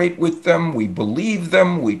cooperate with them, we believe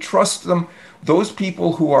them, we trust them. Those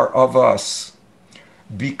people who are of us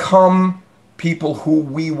become people who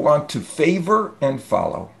we want to favor and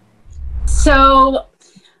follow. So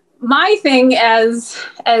my thing as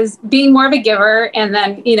being more of a giver and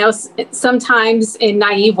then, sometimes in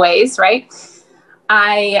naive ways, right?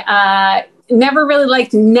 I never really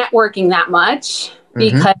liked networking that much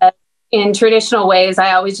because in traditional ways,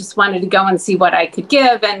 I always just wanted to go and see what I could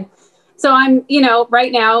give. And so I'm,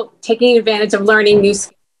 right now taking advantage of learning new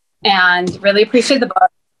skills and really appreciate the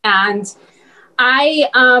book. And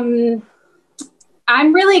I'm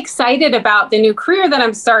really excited about the new career that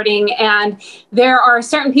I'm starting. And there are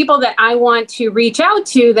certain people that I want to reach out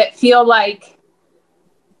to that feel like,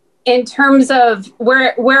 in terms of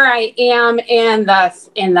where I am in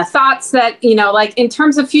the thoughts that, like in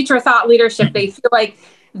terms of future thought leadership, they feel like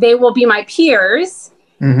they will be my peers.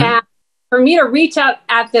 And for me to reach out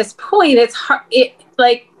at this point, it's hard.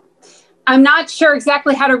 I'm not sure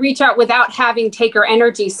exactly how to reach out without having taker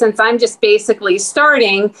energy, since I'm just basically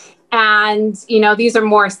starting. And, these are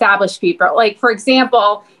more established people. Like, for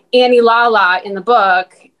example, Annie Lala in the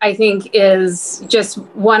book, I think, is just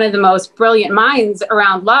one of the most brilliant minds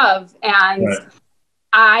around love. And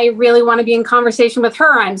I really want to be in conversation with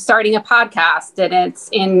her. I'm starting a podcast and it's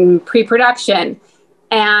in pre-production.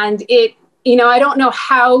 And I don't know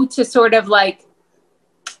how to sort of like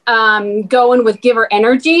go in with giver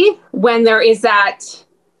energy when there is that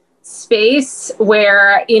space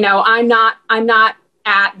where, I'm not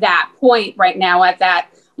at that point right now, at that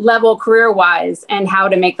level career-wise, and how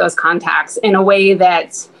to make those contacts in a way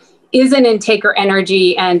that isn't in taker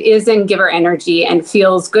energy and is in giver energy and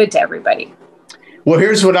feels good to everybody. Well,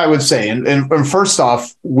 here's what I would say. And first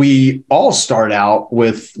off, we all start out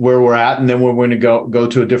with where we're at, and then when we're going to go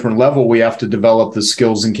to a different level, we have to develop the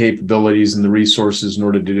skills and capabilities and the resources in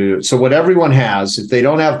order to do it. So what everyone has, if they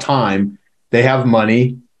don't have time, they have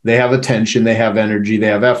money, they have attention, they have energy, they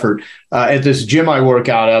have effort. At this gym I work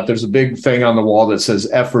out at, there's a big thing on the wall that says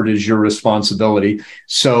effort is your responsibility.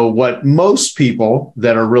 So what most people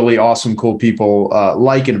that are really awesome, cool people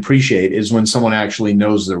like and appreciate is when someone actually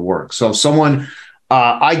knows their work. So if someone,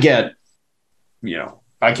 I get,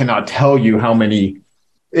 I cannot tell you how many,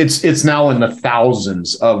 it's now in the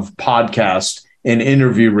thousands of podcasts and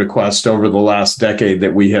interview requests over the last decade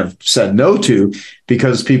that we have said no to,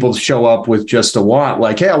 because people show up with just a want,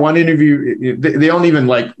 like, hey, I want to interview. They don't even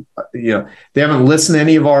they haven't listened to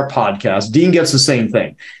any of our podcasts. Dean gets the same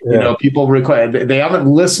thing. Yeah. People require, they haven't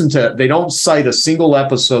listened to, they don't cite a single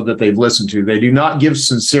episode that they've listened to. They do not give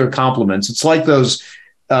sincere compliments. It's like those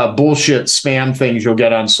bullshit spam things you'll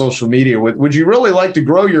get on social media with, would you really like to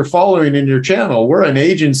grow your following in your channel? We're an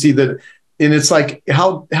agency that, and it's like,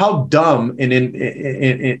 how dumb and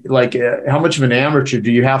how much of an amateur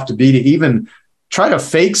do you have to be to even try to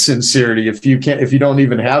fake sincerity if you don't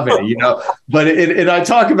even have any, But I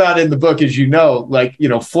talk about it in the book, as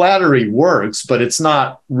flattery works, but it's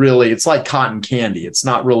not really, it's like cotton candy. It's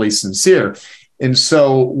not really sincere. And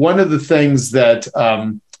so one of the things that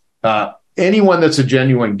anyone that's a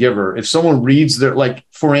genuine giver, if someone reads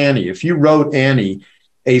for Annie, if you wrote Annie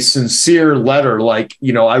a sincere letter,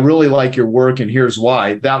 I really like your work and here's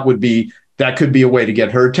why, that could be a way to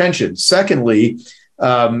get her attention. Secondly,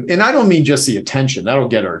 and I don't mean just the attention, that'll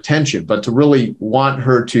get her attention, but to really want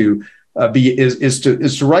her to is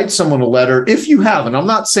to write someone a letter. If you haven't, I'm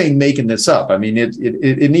not saying making this up. I mean,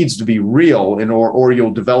 it needs to be real, or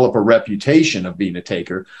you'll develop a reputation of being a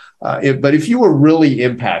taker. But if you were really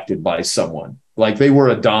impacted by someone, like they were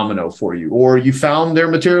a domino for you, or you found their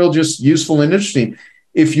material just useful and interesting,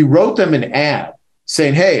 if you wrote them an ad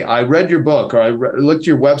saying, hey, I read your book, or I looked at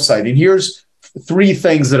your website, and here's 3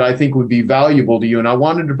 things that I think would be valuable to you, and I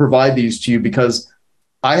wanted to provide these to you because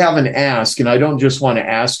I have an ask, and I don't just want to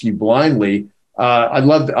ask you blindly. I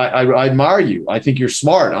admire you. I think you're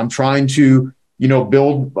smart. I'm trying to,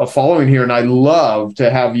 build a following here, and I'd love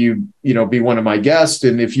to have you, be one of my guests.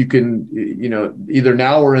 And if you can, either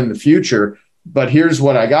now or in the future, but here's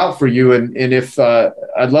what I got for you. And if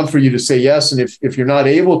I'd love for you to say yes. And if you're not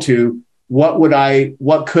able to,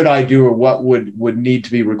 what could I do, or what would need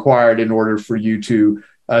to be required in order for you to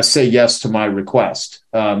say yes to my request?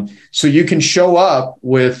 So you can show up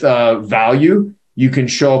with value. You can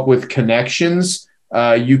show up with connections.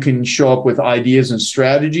 You can show up with ideas and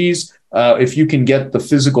strategies. If you can get the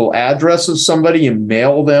physical address of somebody and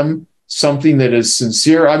mail them something that is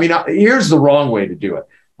sincere. I mean, here's the wrong way to do it.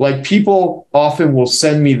 Like, people often will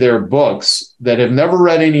send me their books that have never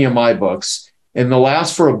read any of my books, and they'll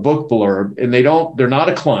ask for a book blurb, and they're not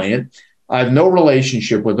a client. I have no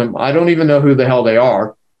relationship with them. I don't even know who the hell they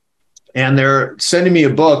are. And they're sending me a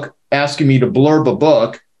book, asking me to blurb a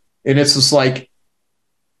book. And it's just like,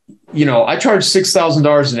 I charge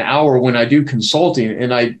 $6,000 an hour when I do consulting.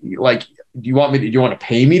 And do you want to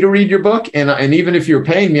pay me to read your book? And even if you're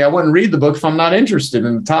paying me, I wouldn't read the book if I'm not interested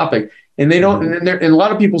in the topic. And they don't, and a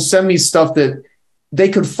lot of people send me stuff that they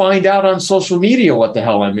could find out on social media what the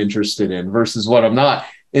hell I'm interested in versus what I'm not.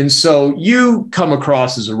 And so you come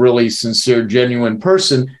across as a really sincere, genuine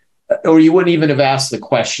person, or you wouldn't even have asked the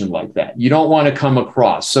question like that. You don't want to come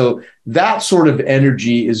across. So that sort of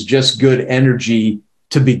energy is just good energy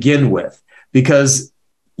to begin with, because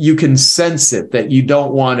you can sense it, that you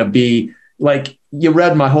don't want to be like, you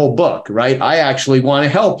read my whole book, right? I actually want to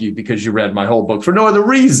help you because you read my whole book for no other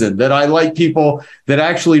reason, that I like people that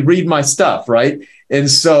actually read my stuff, right? And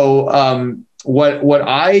so what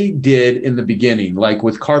I did in the beginning, like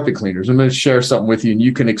with carpet cleaners, I'm going to share something with you, and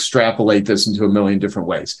you can extrapolate this into a million different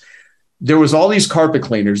ways. There was all these carpet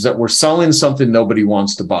cleaners that were selling something nobody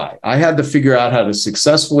wants to buy. I had to figure out how to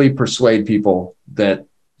successfully persuade people that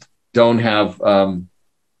don't have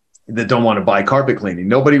that don't want to buy carpet cleaning.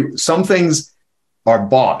 Some things are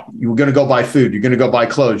bought. You're going to go buy food. You're going to go buy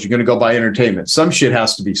clothes. You're going to go buy entertainment. Some shit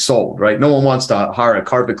has to be sold, right? No one wants to hire a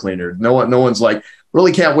carpet cleaner. No one's like,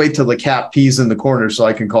 really can't wait till the cat pees in the corner so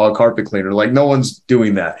I can call a carpet cleaner. Like, no one's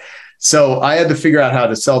doing that. So I had to figure out how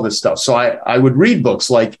to sell this stuff. So I would read books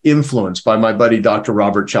like Influence by my buddy, Dr.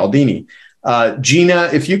 Robert Cialdini. Gina,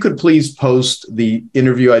 if you could please post the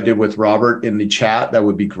interview I did with Robert in the chat, that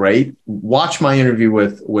would be great. Watch my interview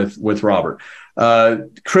with Robert.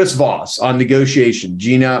 Chris Voss on negotiation.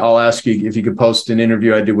 Gina, I'll ask you if you could post an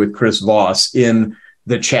interview I did with Chris Voss in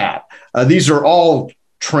the chat. These are all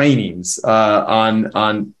trainings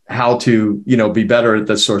on how to, be better at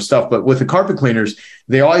this sort of stuff. But with the carpet cleaners,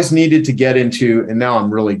 they always needed to get into, and now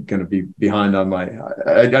I'm really going to be behind on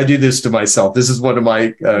I do this to myself. This is one of my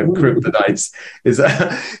kryptonites is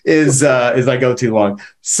I go too long.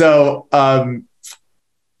 So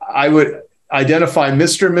I would identify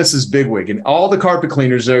Mr. and Mrs. Bigwig, and all the carpet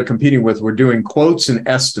cleaners they're competing with were doing quotes and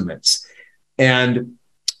estimates. And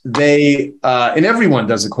and everyone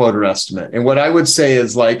does a quote or estimate. And what I would say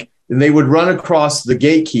is and they would run across the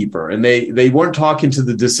gatekeeper, and they weren't talking to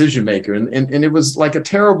the decision maker. And it was like a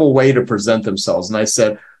terrible way to present themselves. And I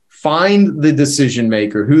said, find the decision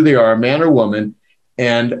maker, who they are, man or woman,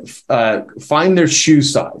 and find their shoe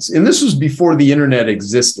size. And this was before the internet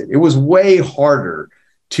existed. It was way harder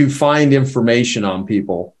to find information on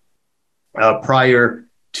people prior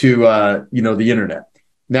to, the internet.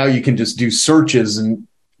 Now you can just do searches, and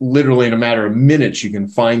literally in a matter of minutes, you can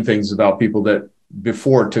find things about people that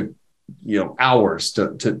before took, hours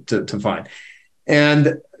to find.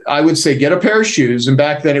 And I would say, get a pair of shoes. And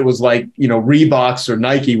back then it was Reeboks or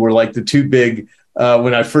Nike were like the two big,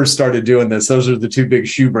 when I first started doing this, those are the two big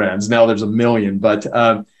shoe brands. Now there's a million, but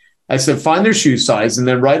I said, find their shoe size and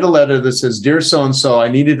then write a letter that says, dear so-and-so, I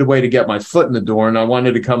needed a way to get my foot in the door, and I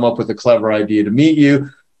wanted to come up with a clever idea to meet you.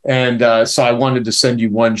 And so I wanted to send you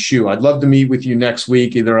one shoe. I'd love to meet with you next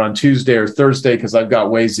week, either on Tuesday or Thursday, because I've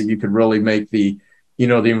got ways that you could really make the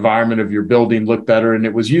environment of your building look better. And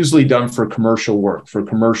it was usually done for commercial work, for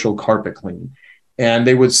commercial carpet cleaning. And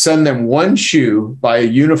they would send them one shoe by a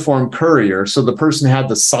uniform courier, so the person had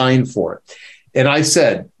to sign for it. And I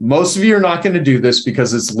said, most of you are not going to do this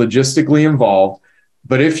because it's logistically involved.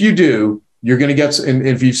 But if you do, you're going to get, and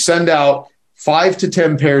if you send out 5 to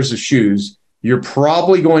 10 pairs of shoes, you're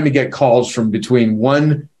probably going to get calls from between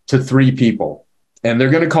 1 to 3 people. And they're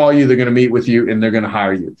going to call you, they're going to meet with you, and they're going to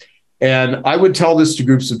hire you. And I would tell this to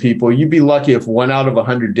groups of people. You'd be lucky if 1 out of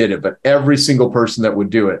 100 did it, but every single person that would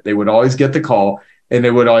do it, they would always get the call, and they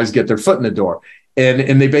would always get their foot in the door.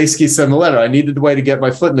 And they basically send a letter. I needed a way to get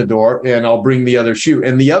my foot in the door, and I'll bring the other shoe.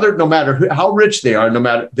 And the other, no matter how rich they are, no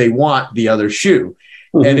matter, they want the other shoe.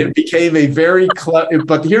 Mm-hmm. And it became a very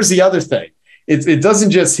but here's the other thing. It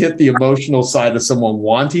doesn't just hit the emotional side of someone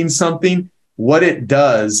wanting something. What it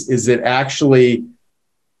does is it actually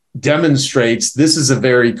demonstrates this is a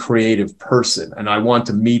very creative person and I want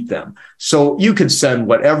to meet them. So you could send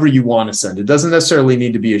whatever you want to send. It doesn't necessarily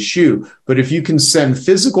need to be a shoe, but if you can send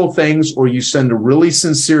physical things, or you send a really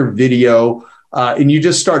sincere video, and you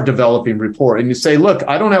just start developing rapport, and you say, look,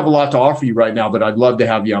 I don't have a lot to offer you right now, but I'd love to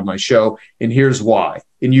have you on my show, and here's why.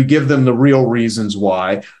 And you give them the real reasons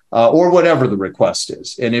why, or whatever the request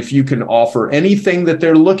is. And if you can offer anything that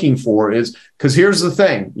they're looking for, is because here's the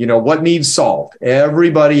thing, what needs solved?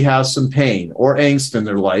 Everybody has some pain or angst in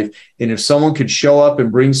their life. And if someone could show up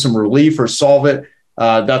and bring some relief or solve it,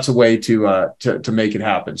 that's a way to make it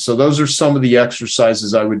happen. So those are some of the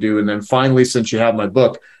exercises I would do. And then finally, since you have my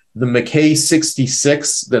book, the McKay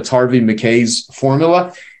 66, that's Harvey McKay's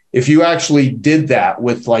formula. If you actually did that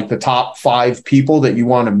with like the top 5 people that you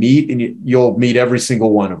want to meet, and you'll meet every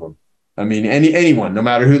single one of them. I mean, anyone, no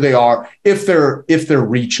matter who they are, if they're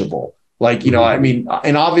reachable,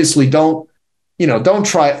 and obviously don't, don't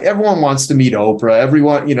try. Everyone wants to meet Oprah.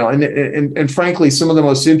 Everyone, and frankly, some of the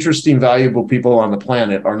most interesting, valuable people on the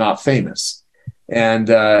planet are not famous. And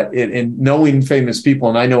knowing famous people,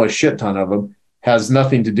 and I know a shit ton of them, has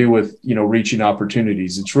nothing to do with, reaching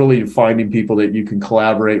opportunities. It's really finding people that you can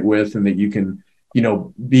collaborate with and that you can,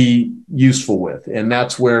 be useful with. And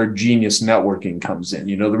that's where genius networking comes in.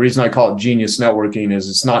 The reason I call it genius networking is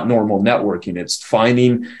it's not normal networking. It's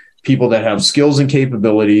finding people that have skills and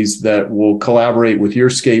capabilities that will collaborate with your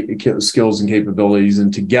skills and capabilities.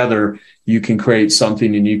 And together you can create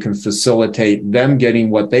something and you can facilitate them getting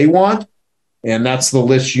what they want. And that's the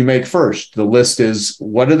list you make first. The list is,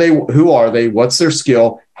 who are they? What's their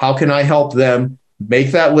skill? How can I help them?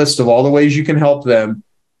 Make that list of all the ways you can help them,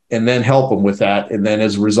 and then help them with that. And then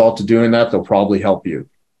as a result of doing that, they'll probably help you.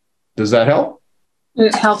 Does that help?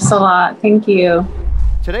 It helps a lot. Thank you.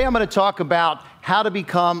 Today, I'm going to talk about how to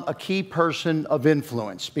become a key person of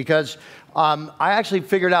influence, because I actually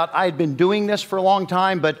figured out I had been doing this for a long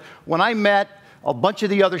time, but when I met a bunch of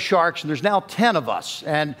the other sharks, and there's now 10 of us,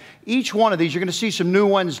 and each one of these, you're going to see some new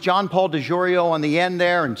ones. John Paul DeJorio on the end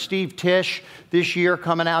there, and Steve Tisch this year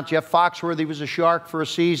coming out. Jeff Foxworthy was a shark for a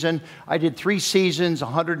season. I did 3 seasons,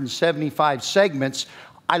 175 segments.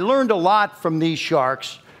 I learned a lot from these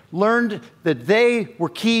sharks, learned that they were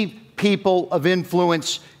key people of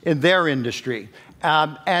influence in their industry.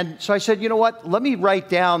 And so I said, you know what, let me write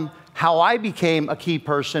down how I became a key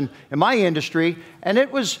person in my industry. And it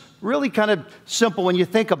was really kind of simple when you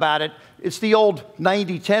think about it. It's the old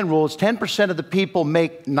 90-10 rule. It's 10% of the people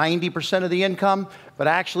make 90% of the income, but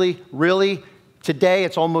actually, really, today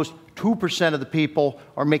it's almost 2% of the people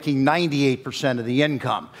are making 98% of the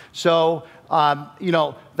income. So,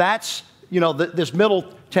 that's, this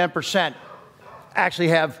middle 10% actually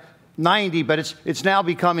have 90, but it's now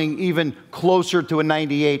becoming even closer to a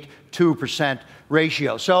 98-2%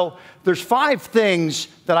 ratio. So there's 5 things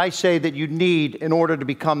that I say that you need in order to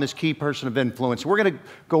become this key person of influence. We're going to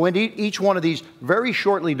go into each one of these very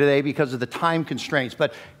shortly today because of the time constraints,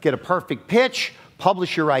 but get a perfect pitch,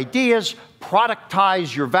 publish your ideas,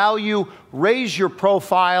 productize your value, raise your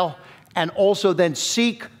profile, and also then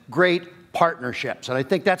seek great partnerships. And I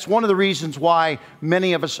think that's one of the reasons why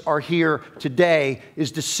many of us are here today,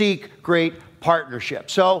 is to seek great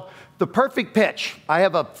partnerships. So the perfect pitch, I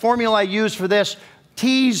have a formula I use for this.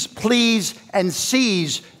 T's, please, and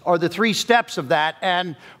C's are the 3 steps of that.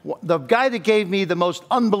 And the guy that gave me the most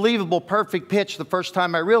unbelievable perfect pitch the first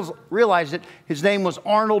time I realized it, his name was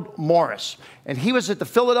Arnold Morris. And he was at the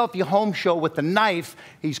Philadelphia Home Show with the knife.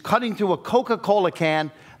 He's cutting through a Coca-Cola can,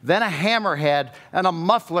 then a hammerhead, and a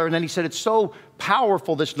muffler. And then he said, it's so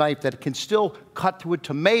powerful, this knife, that it can still cut through a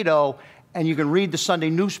tomato, and you can read the Sunday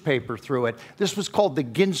newspaper through it. This was called the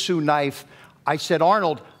Ginsu knife. I said,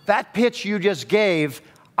 Arnold, that pitch you just gave,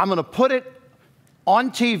 I'm going to put it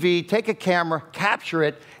on TV, take a camera, capture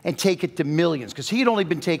it, and take it to millions. Because he had only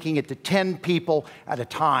been taking it to 10 people at a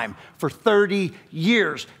time for 30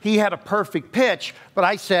 years. He had a perfect pitch, but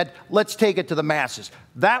I said, let's take it to the masses.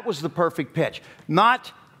 That was the perfect pitch.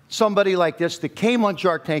 Not somebody like this that came on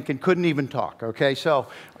Shark Tank and couldn't even talk, okay? So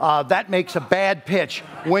that makes a bad pitch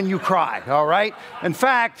when you cry, all right? In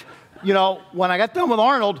fact, when I got done with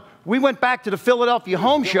Arnold, we went back to the Philadelphia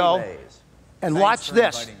Home Show and watched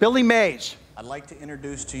this. Billy Mays. I'd like to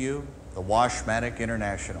introduce to you the Washmatic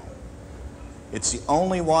International. It's the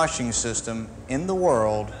only washing system in the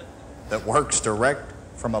world that works direct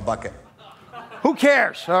from a bucket. Who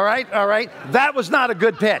cares, all right? That was not a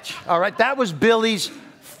good pitch, all right? That was Billy's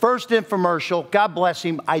first infomercial. God bless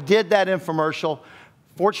him. I did that infomercial.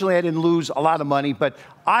 Fortunately, I didn't lose a lot of money, but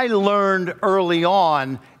I learned early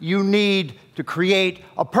on you need to create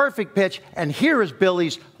a perfect pitch, and here is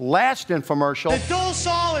Billy's last infomercial. The dual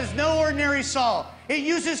saw is no ordinary saw. It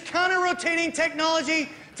uses counter-rotating technology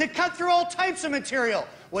to cut through all types of material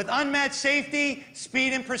with unmatched safety,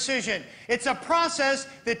 speed, and precision. It's a process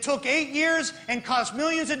that took 8 years and cost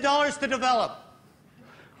millions of dollars to develop.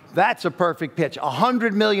 That's a perfect pitch.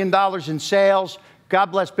 $100 million in sales. God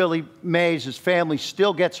bless Billy Mays. His family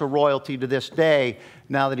still gets a royalty to this day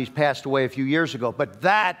now that he's passed away a few years ago. But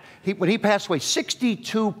when he passed away,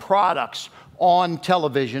 62 products on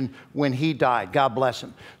television when he died. God bless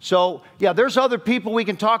him. So, yeah, there's other people we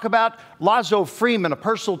can talk about. Lazo Freeman, a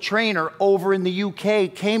personal trainer over in the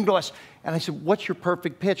UK, came to us. And I said, what's your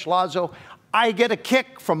perfect pitch, Lazo? I get a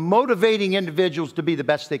kick from motivating individuals to be the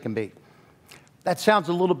best they can be. That sounds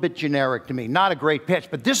a little bit generic to me. Not a great pitch,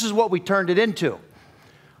 but this is what we turned it into.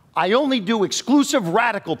 I only do exclusive,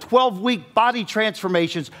 radical 12-week body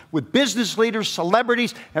transformations with business leaders,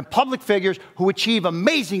 celebrities, and public figures who achieve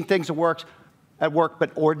amazing things at work at work,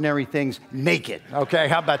 but ordinary things naked. Okay,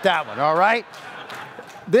 how about that one, all right?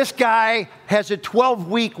 This guy has a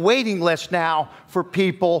 12-week waiting list now for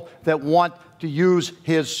people that want to use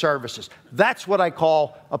his services. That's what I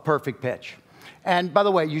call a perfect pitch. And by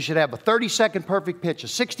the way, you should have a 30-second perfect pitch, a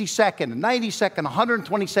 60-second, a 90-second,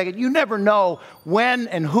 120-second. You never know when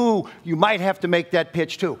and who you might have to make that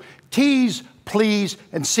pitch to. Tease, please,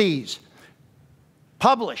 and seize.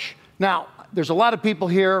 Publish. Now, there's a lot of people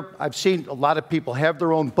here. I've seen a lot of people have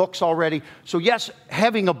their own books already. So yes,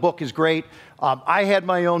 having a book is great. I had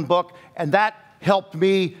my own book, and that helped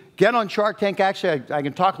me get on Shark Tank. Actually, I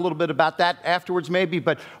can talk a little bit about that afterwards maybe,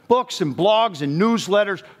 but books and blogs and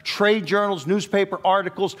newsletters, trade journals, newspaper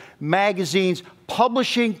articles, magazines,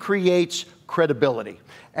 publishing creates credibility.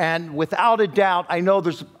 And without a doubt, I know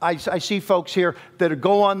I see folks here that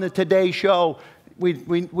go on the Today Show. We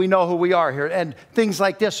know who we are here, and things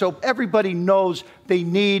like this. So everybody knows they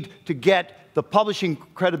need to get the publishing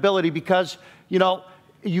credibility because, you know,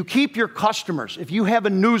 you keep your customers. If you have a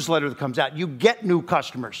newsletter that comes out, you get new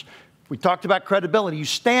customers. We talked about credibility. You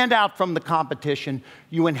stand out from the competition.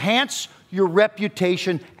 You enhance your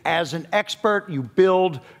reputation as an expert. You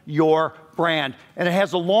build your brand. And it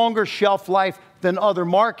has a longer shelf life than other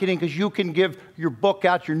marketing because you can give your book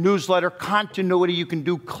out, your newsletter, continuity. You can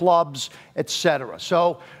do clubs, etc.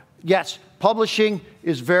 So, yes, publishing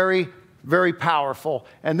is very, very powerful.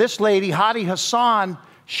 And this lady, Hadi Hassan,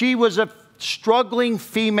 she was a struggling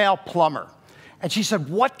female plumber. And she said,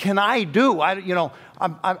 what can I do? I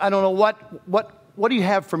don't know what do you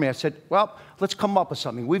have for me? I said, well, let's come up with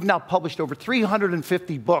something. We've now published over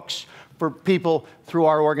 350 books for people through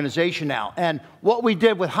our organization now. And what we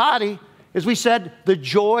did with Hadi is we said, The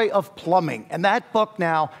Joy of Plumbing. And that book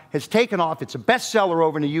now has taken off. It's a bestseller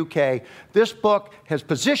over in the UK. This book has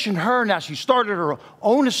positioned her. Now she started her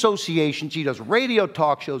own association. She does radio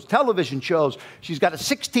talk shows, television shows. She's got a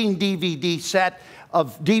 16 DVD set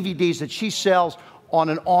of DVDs that she sells on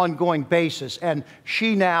an ongoing basis. And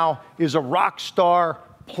she now is a rock star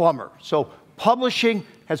plumber. So publishing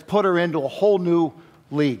has put her into a whole new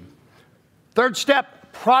league. Third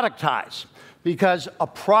step, productize. Because a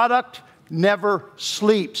product never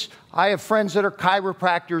sleeps. I have friends that are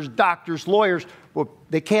chiropractors, doctors, lawyers. Well,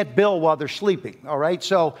 they can't bill while they're sleeping, all right?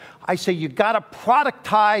 So I say you got to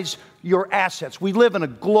productize your assets. We live in a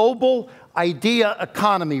global idea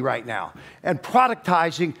economy right now, and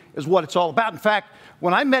productizing is what it's all about. In fact,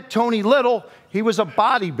 when I met Tony Little, he was a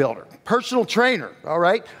bodybuilder, personal trainer, all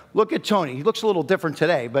right? Look at Tony. He looks a little different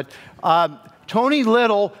today, but Tony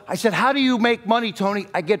Little, I said, how do you make money, Tony?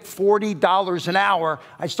 I get $40 an hour.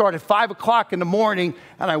 I start at 5 o'clock in the morning,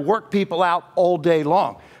 and I work people out all day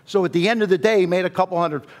long. So at the end of the day, he made a couple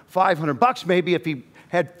hundred, $500 maybe if he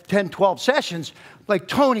had 10, 12 sessions. Like,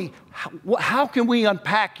 Tony, how can we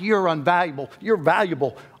unpack your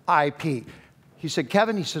valuable IP? He said,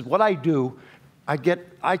 Kevin, he said, what I do,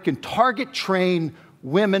 I can target train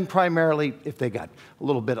women primarily if they got a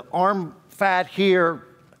little bit of arm fat here,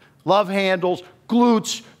 love handles,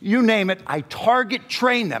 glutes, you name it. I target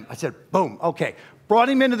train them. I said, boom, okay. Brought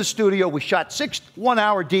him into the studio. We shot 6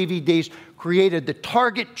 one-hour DVDs, created the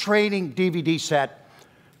target training DVD set.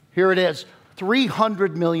 Here it is,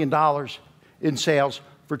 $300 million in sales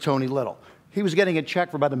for Tony Little. He was getting a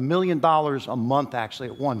check for about $1 million a month, actually,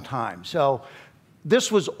 at one time. So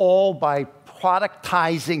this was all by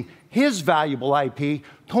productizing his valuable IP.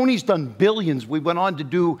 Tony's done billions. We went on to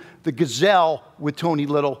do the Gazelle with Tony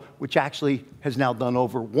Little, which actually has now done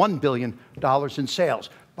over $1 billion in sales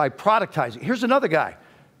by productizing. Here's another guy,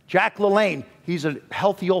 Jack LaLanne. He's a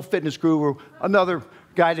healthy old fitness guru, another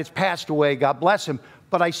guy that's passed away, God bless him.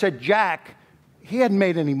 But I said, Jack, he hadn't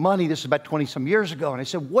made any money. This is about 20-some years ago. And I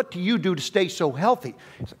said, what do you do to stay so healthy?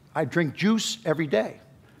 He said, I drink juice every day.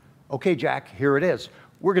 Okay, Jack, here it is.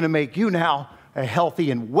 We're going to make you now a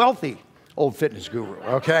healthy and wealthy old fitness guru,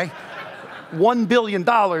 okay? $1 billion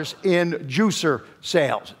in juicer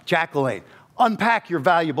sales. Jack LaLanne. Unpack your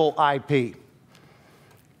valuable IP.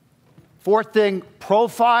 Fourth thing,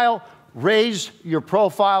 profile. Raise your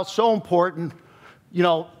profile. So important. You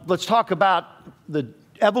know, let's talk about the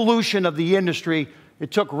evolution of the industry.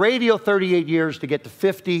 It took radio 38 years to get to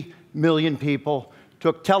 50 million people. It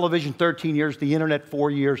took television 13 years, the internet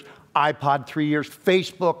 4 years, iPod 3 years,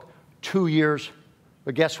 Facebook 2 years.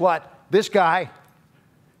 But guess what? This guy,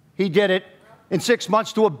 he did it in 6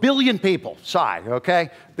 months to 1 billion people. Sigh, okay?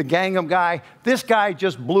 The Gangnam guy. This guy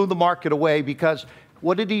just blew the market away because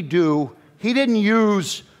what did he do? He didn't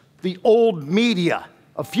use the old media,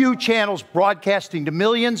 a few channels broadcasting to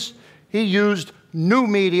millions. He used new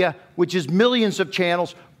media, which is millions of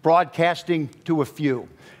channels broadcasting to a few.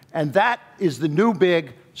 And that is the new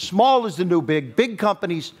big Small is the new big. Big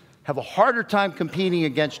companies have a harder time competing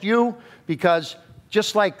against you because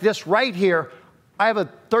just like this right here, I have a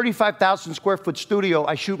 35,000 square foot studio.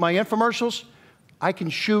 I shoot my infomercials. I can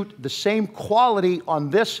shoot the same quality on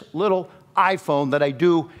this little iPhone that I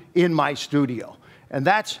do in my studio. And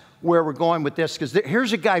that's where we're going with this, because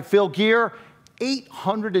here's a guy, Phil Gear,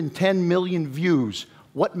 810 million views.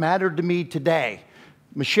 What mattered to me today?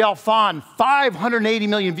 Michelle Phan, 580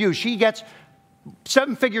 million views. She gets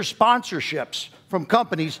 7-figure sponsorships from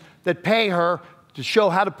companies that pay her to show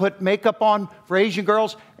how to put makeup on for Asian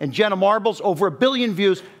girls. And Jenna Marbles, over 1 billion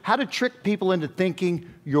views, how to trick people into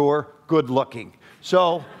thinking you're good looking.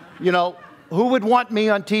 So, you know, who would want me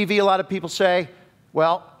on TV? A lot of people say,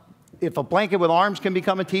 well, if a blanket with arms can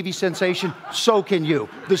become a TV sensation, so can you.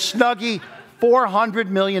 The Snuggie, $400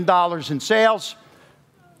 million in sales,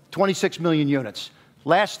 26 million units.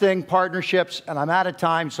 Last thing, partnerships, and I'm out of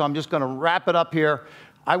time, so I'm just going to wrap it up here.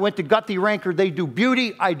 I went to Guthrie Ranker. They do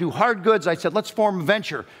beauty. I do hard goods. I said, let's form a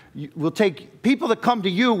venture. We'll take people that come to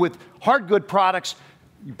you with hard good products,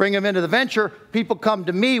 you bring them into the venture. People come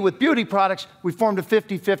to me with beauty products. We formed a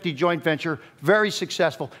 50-50 joint venture, very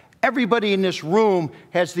successful. Everybody in this room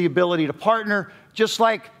has the ability to partner, just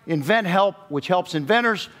like Invent Help, which helps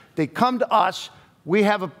inventors. They come to us. We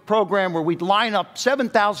have a program where we line up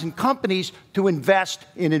 7,000 companies to invest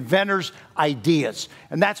in inventors' ideas.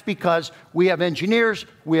 And that's because we have engineers,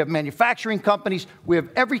 we have manufacturing companies, we have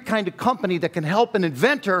every kind of company that can help an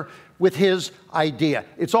inventor with his idea.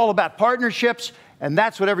 It's all about partnerships, and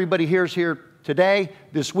that's what everybody hears here today,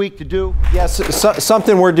 this week to do. Yes,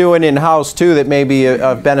 something we're doing in-house too that may be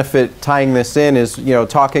a benefit tying this in is, you know,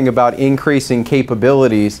 talking about increasing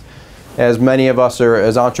capabilities. As many of us are,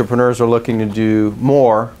 as entrepreneurs, are looking to do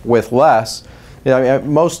more with less. You know, I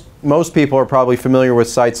mean, most people are probably familiar with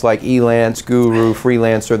sites like Elance, Guru,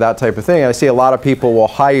 Freelancer, that type of thing. I see a lot of people will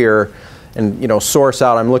hire and, you know, source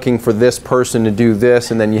out, I'm looking for this person to do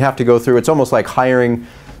this, and then you have to go through, it's almost like hiring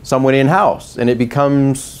someone in-house, and it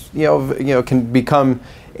becomes, you know, can become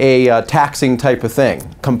a taxing type of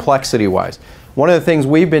thing, complexity-wise. One of the things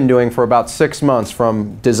we've been doing for about 6 months,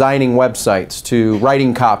 from designing websites to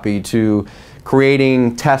writing copy to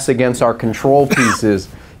creating tests against our control pieces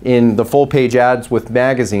in the full-page ads with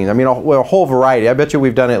magazines. I mean, a whole variety. I bet you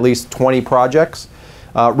we've done at least 20 projects.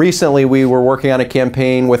 Recently, we were working on a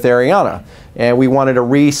campaign with Ariana, and we wanted a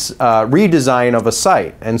redesign of a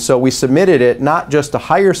site. And so we submitted it not just to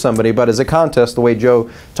hire somebody, but as a contest, the way Joe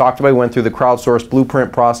talked about. We went through the crowdsourced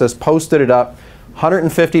blueprint process, posted it up.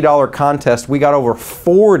 $150 contest. We got over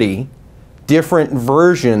 40 different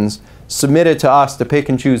versions submitted to us to pick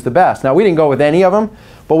and choose the best. Now, we didn't go with any of them,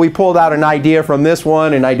 but we pulled out an idea from this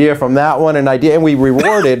one, an idea from that one, an idea, and we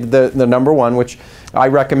rewarded the number one, which I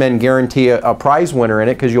recommend guarantee a prize winner in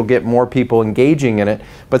it because you'll get more people engaging in it.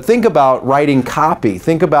 But think about writing copy.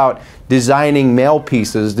 Think about designing mail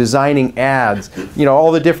pieces, designing ads. You know,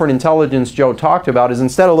 all the different intelligence Joe talked about is,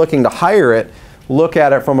 instead of looking to hire it, look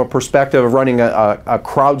at it from a perspective of running a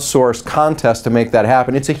crowdsourced contest to make that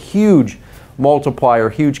happen. It's a huge multiplier,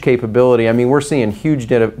 huge capability. I mean, we're seeing huge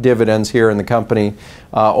dividends here in the company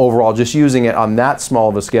overall, just using it on that small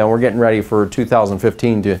of a scale. We're getting ready for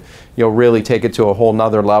 2015 to, you know, really take it to a whole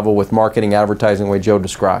nother level with marketing, advertising, the way Joe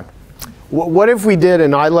described. What if we did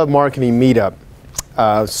an I Love Marketing meetup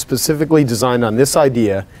specifically designed on this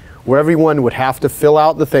idea, where everyone would have to fill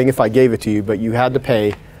out the thing if I gave it to you, but you had to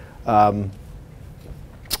pay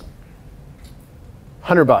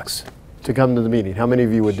 $100 to come to the meeting? How many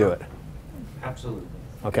of you would do it? Absolutely.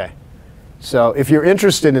 Okay. So if you're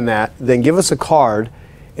interested in that, then give us a card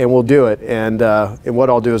and we'll do it. And what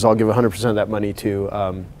I'll do is I'll give 100% of that money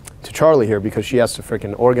to Charlie here, because she has to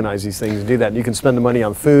freaking organize these things and do that. And you can spend the money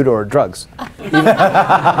on food or drugs. Even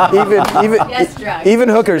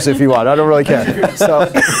hookers if you want. I don't really care. So,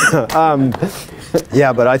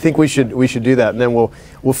 yeah, but I think we should do that, and then we'll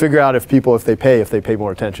figure out if they pay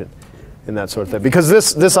more attention and that sort of thing. Because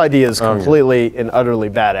this idea is completely and utterly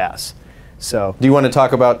badass. So, do you want to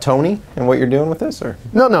talk about Tony and what you're doing with this, or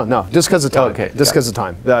no? Just because of time. Okay. Just because of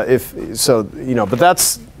time. But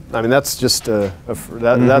that's. I mean, that's just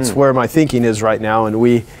that's where my thinking is right now, and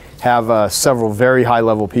we have several very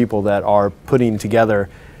high-level people that are putting together,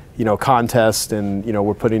 you know, contests, and you know,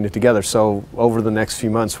 we're putting it together. So over the next few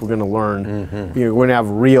months, we're going to learn. You know, we're going to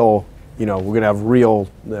have real,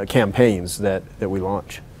 campaigns that we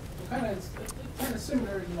launch. Kind of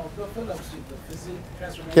similar, you know, Bill Phillips, the physique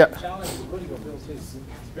transformation challenge is really what builds his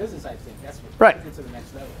business. I think that's what took it to the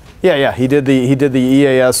next level. Yeah, he did the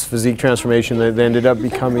EAS physique transformation. They ended up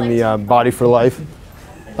becoming the Body for Life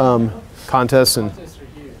contest, and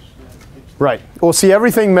Right. Well, see,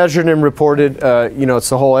 everything measured and reported, you know, it's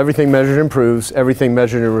the whole everything measured improves, everything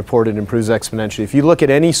measured and reported improves exponentially. If you look at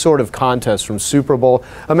any sort of contest from Super Bowl,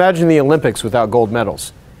 imagine the Olympics without gold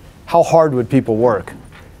medals. How hard would people work?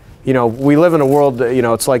 You know, we live in a world that, you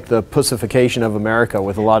know, it's like the pussification of America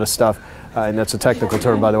with a lot of stuff, and that's a technical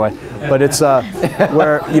term, by the way, but it's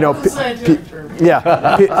where, you know,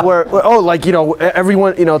 oh, like, you know,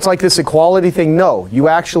 everyone, you know, it's like this equality thing. No, you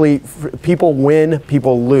actually, people win,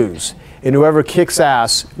 people lose. And whoever kicks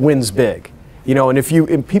ass wins big, you know.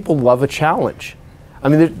 And people love a challenge. I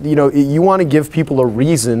mean, you know, you want to give people a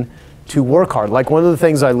reason to work hard. Like one of the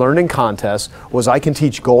things I learned in contests was I can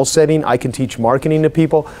teach goal setting, I can teach marketing to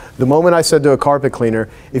people. The moment I said to a carpet cleaner,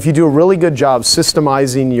 if you do a really good job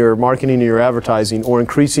systemizing your marketing and your advertising or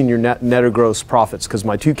increasing your net or gross profits, because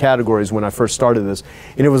my two categories when I first started this,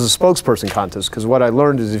 and it was a spokesperson contest, because what I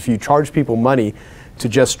learned is if you charge people money to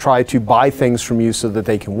just try to buy things from you so that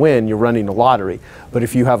they can win, you're running a lottery. But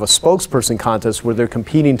if you have a spokesperson contest where they're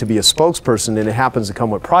competing to be a spokesperson and it happens to come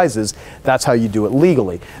with prizes, that's how you do it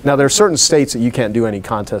legally. Now, there are certain states that you can't do any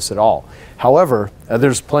contests at all. However,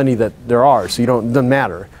 there's plenty that there are, so it doesn't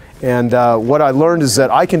matter. And what I learned is that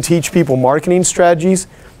I can teach people marketing strategies,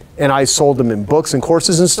 and I sold them in books and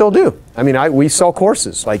courses and still do. I mean, we sell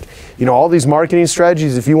courses. Like, you know, all these marketing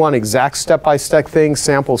strategies, if you want exact step-by-step things,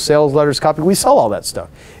 sample sales letters, copy, we sell all that stuff.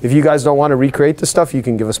 If you guys don't want to recreate the stuff, you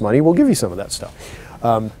can give us money, we'll give you some of that stuff.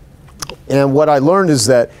 And what I learned is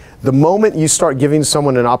that the moment you start giving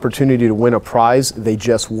someone an opportunity to win a prize, they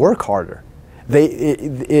just work harder.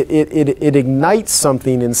 It ignites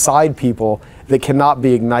something inside people that cannot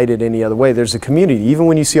be ignited any other way. There's a community. Even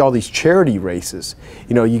when you see all these charity races,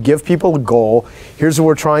 you know, you give people a goal. Here's what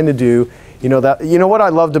we're trying to do. You know that. You know what I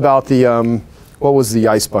loved about the what was the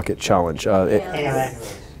ice bucket challenge? That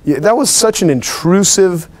was such an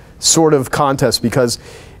intrusive sort of contest because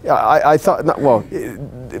I thought,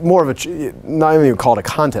 more of a, not even call it a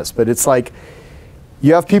contest, but it's like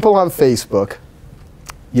you have people on Facebook.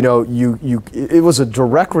 You know, it was a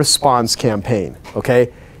direct response campaign,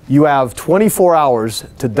 okay? You have 24 hours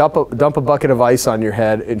to dump a bucket of ice on your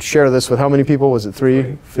head and share this with how many people? Was it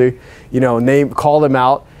three? You know, call them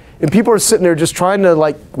out. And people are sitting there just trying to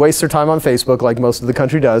like waste their time on Facebook like most of the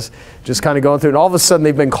country does, just kind of going through, and all of a sudden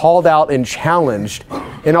they've been called out and challenged,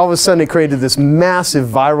 and all of a sudden it created this massive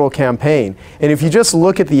viral campaign. And if you just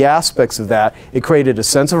look at the aspects of that, it created a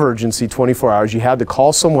sense of urgency, 24 hours. You had to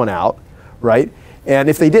call someone out, right? And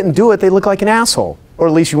if they didn't do it, they look like an asshole. Or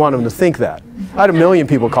at least you want them to think that. I had 1 million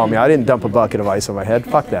people call me. I didn't dump a bucket of ice on my head.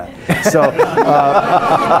 Fuck that. So,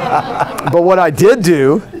 but what I did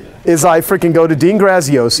do is I freaking go to Dean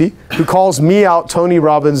Graziosi, who calls me out, Tony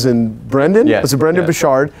Robbins and Brendan. Yes, was it Brendan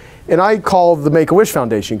Bouchard? And I called the Make-A-Wish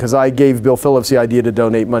Foundation because I gave Bill Phillips the idea to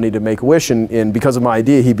donate money to Make-A-Wish, and because of my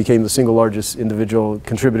idea, he became the single largest individual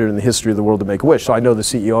contributor in the history of the world to Make-A-Wish. So I know the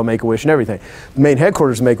CEO of Make-A-Wish and everything. The main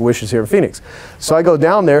headquarters of Make-A-Wish is here in Phoenix. So I go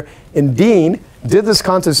down there, and Dean did this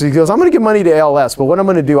contest. He goes, I'm going to give money to ALS, but what I'm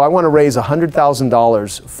going to do, I want to raise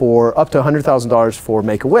 $100,000 for, up to $100,000 for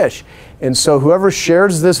Make-A-Wish. And so whoever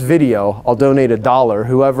shares this video, I'll donate $1.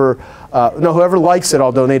 Whoever likes it,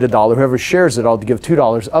 I'll donate $1. Whoever shares it, I'll give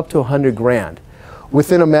 $2, up to 100 grand.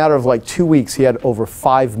 Within a matter of like 2 weeks, he had over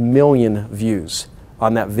 5 million views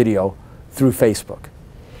on that video through Facebook.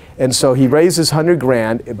 And so he raised his 100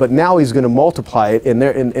 grand, but now he's going to multiply it.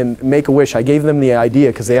 And Make-A-Wish, I gave them the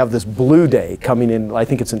idea because they have this Blue Day coming in, I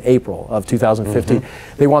think it's in April of 2015.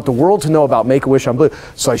 They want the world to know about Make-A-Wish on Blue.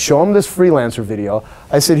 So I show them this freelancer video.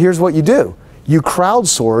 I said, here's what you do. You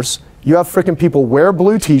crowdsource. You have freaking people wear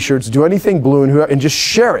blue t-shirts, do anything blue, and just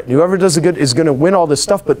share it. Whoever does it good is going to win all this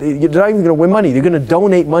stuff, but you're not even going to win money. You're going to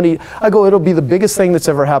donate money. I go, it'll be the biggest thing that's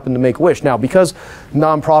ever happened to Make-A-Wish. Now, because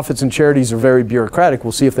nonprofits and charities are very bureaucratic,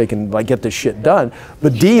 we'll see if they can like get this shit done.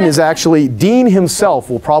 But Dean himself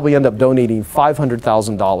will probably end up donating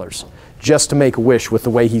 $500,000 just to Make-A-Wish with the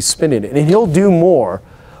way he's spinning it. And he'll do more,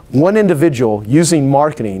 one individual using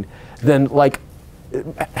marketing, than like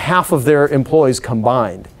half of their employees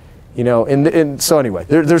combined. You know, and so anyway,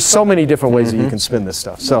 there's so many different ways that you can spin this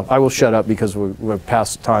stuff. So I will shut up because we're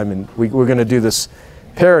past time, and we're going to do this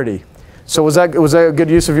parody. So was that a good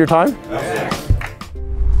use of your time?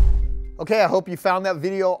 Okay, I hope you found that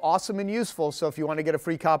video awesome and useful. So if you want to get a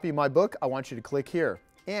free copy of my book, I want you to click here.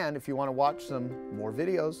 And if you want to watch some more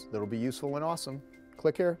videos that'll be useful and awesome,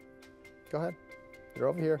 click here. Go ahead. They're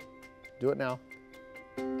over here. Do it now.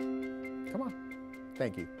 Come on.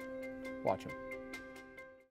 Thank you. Watch them.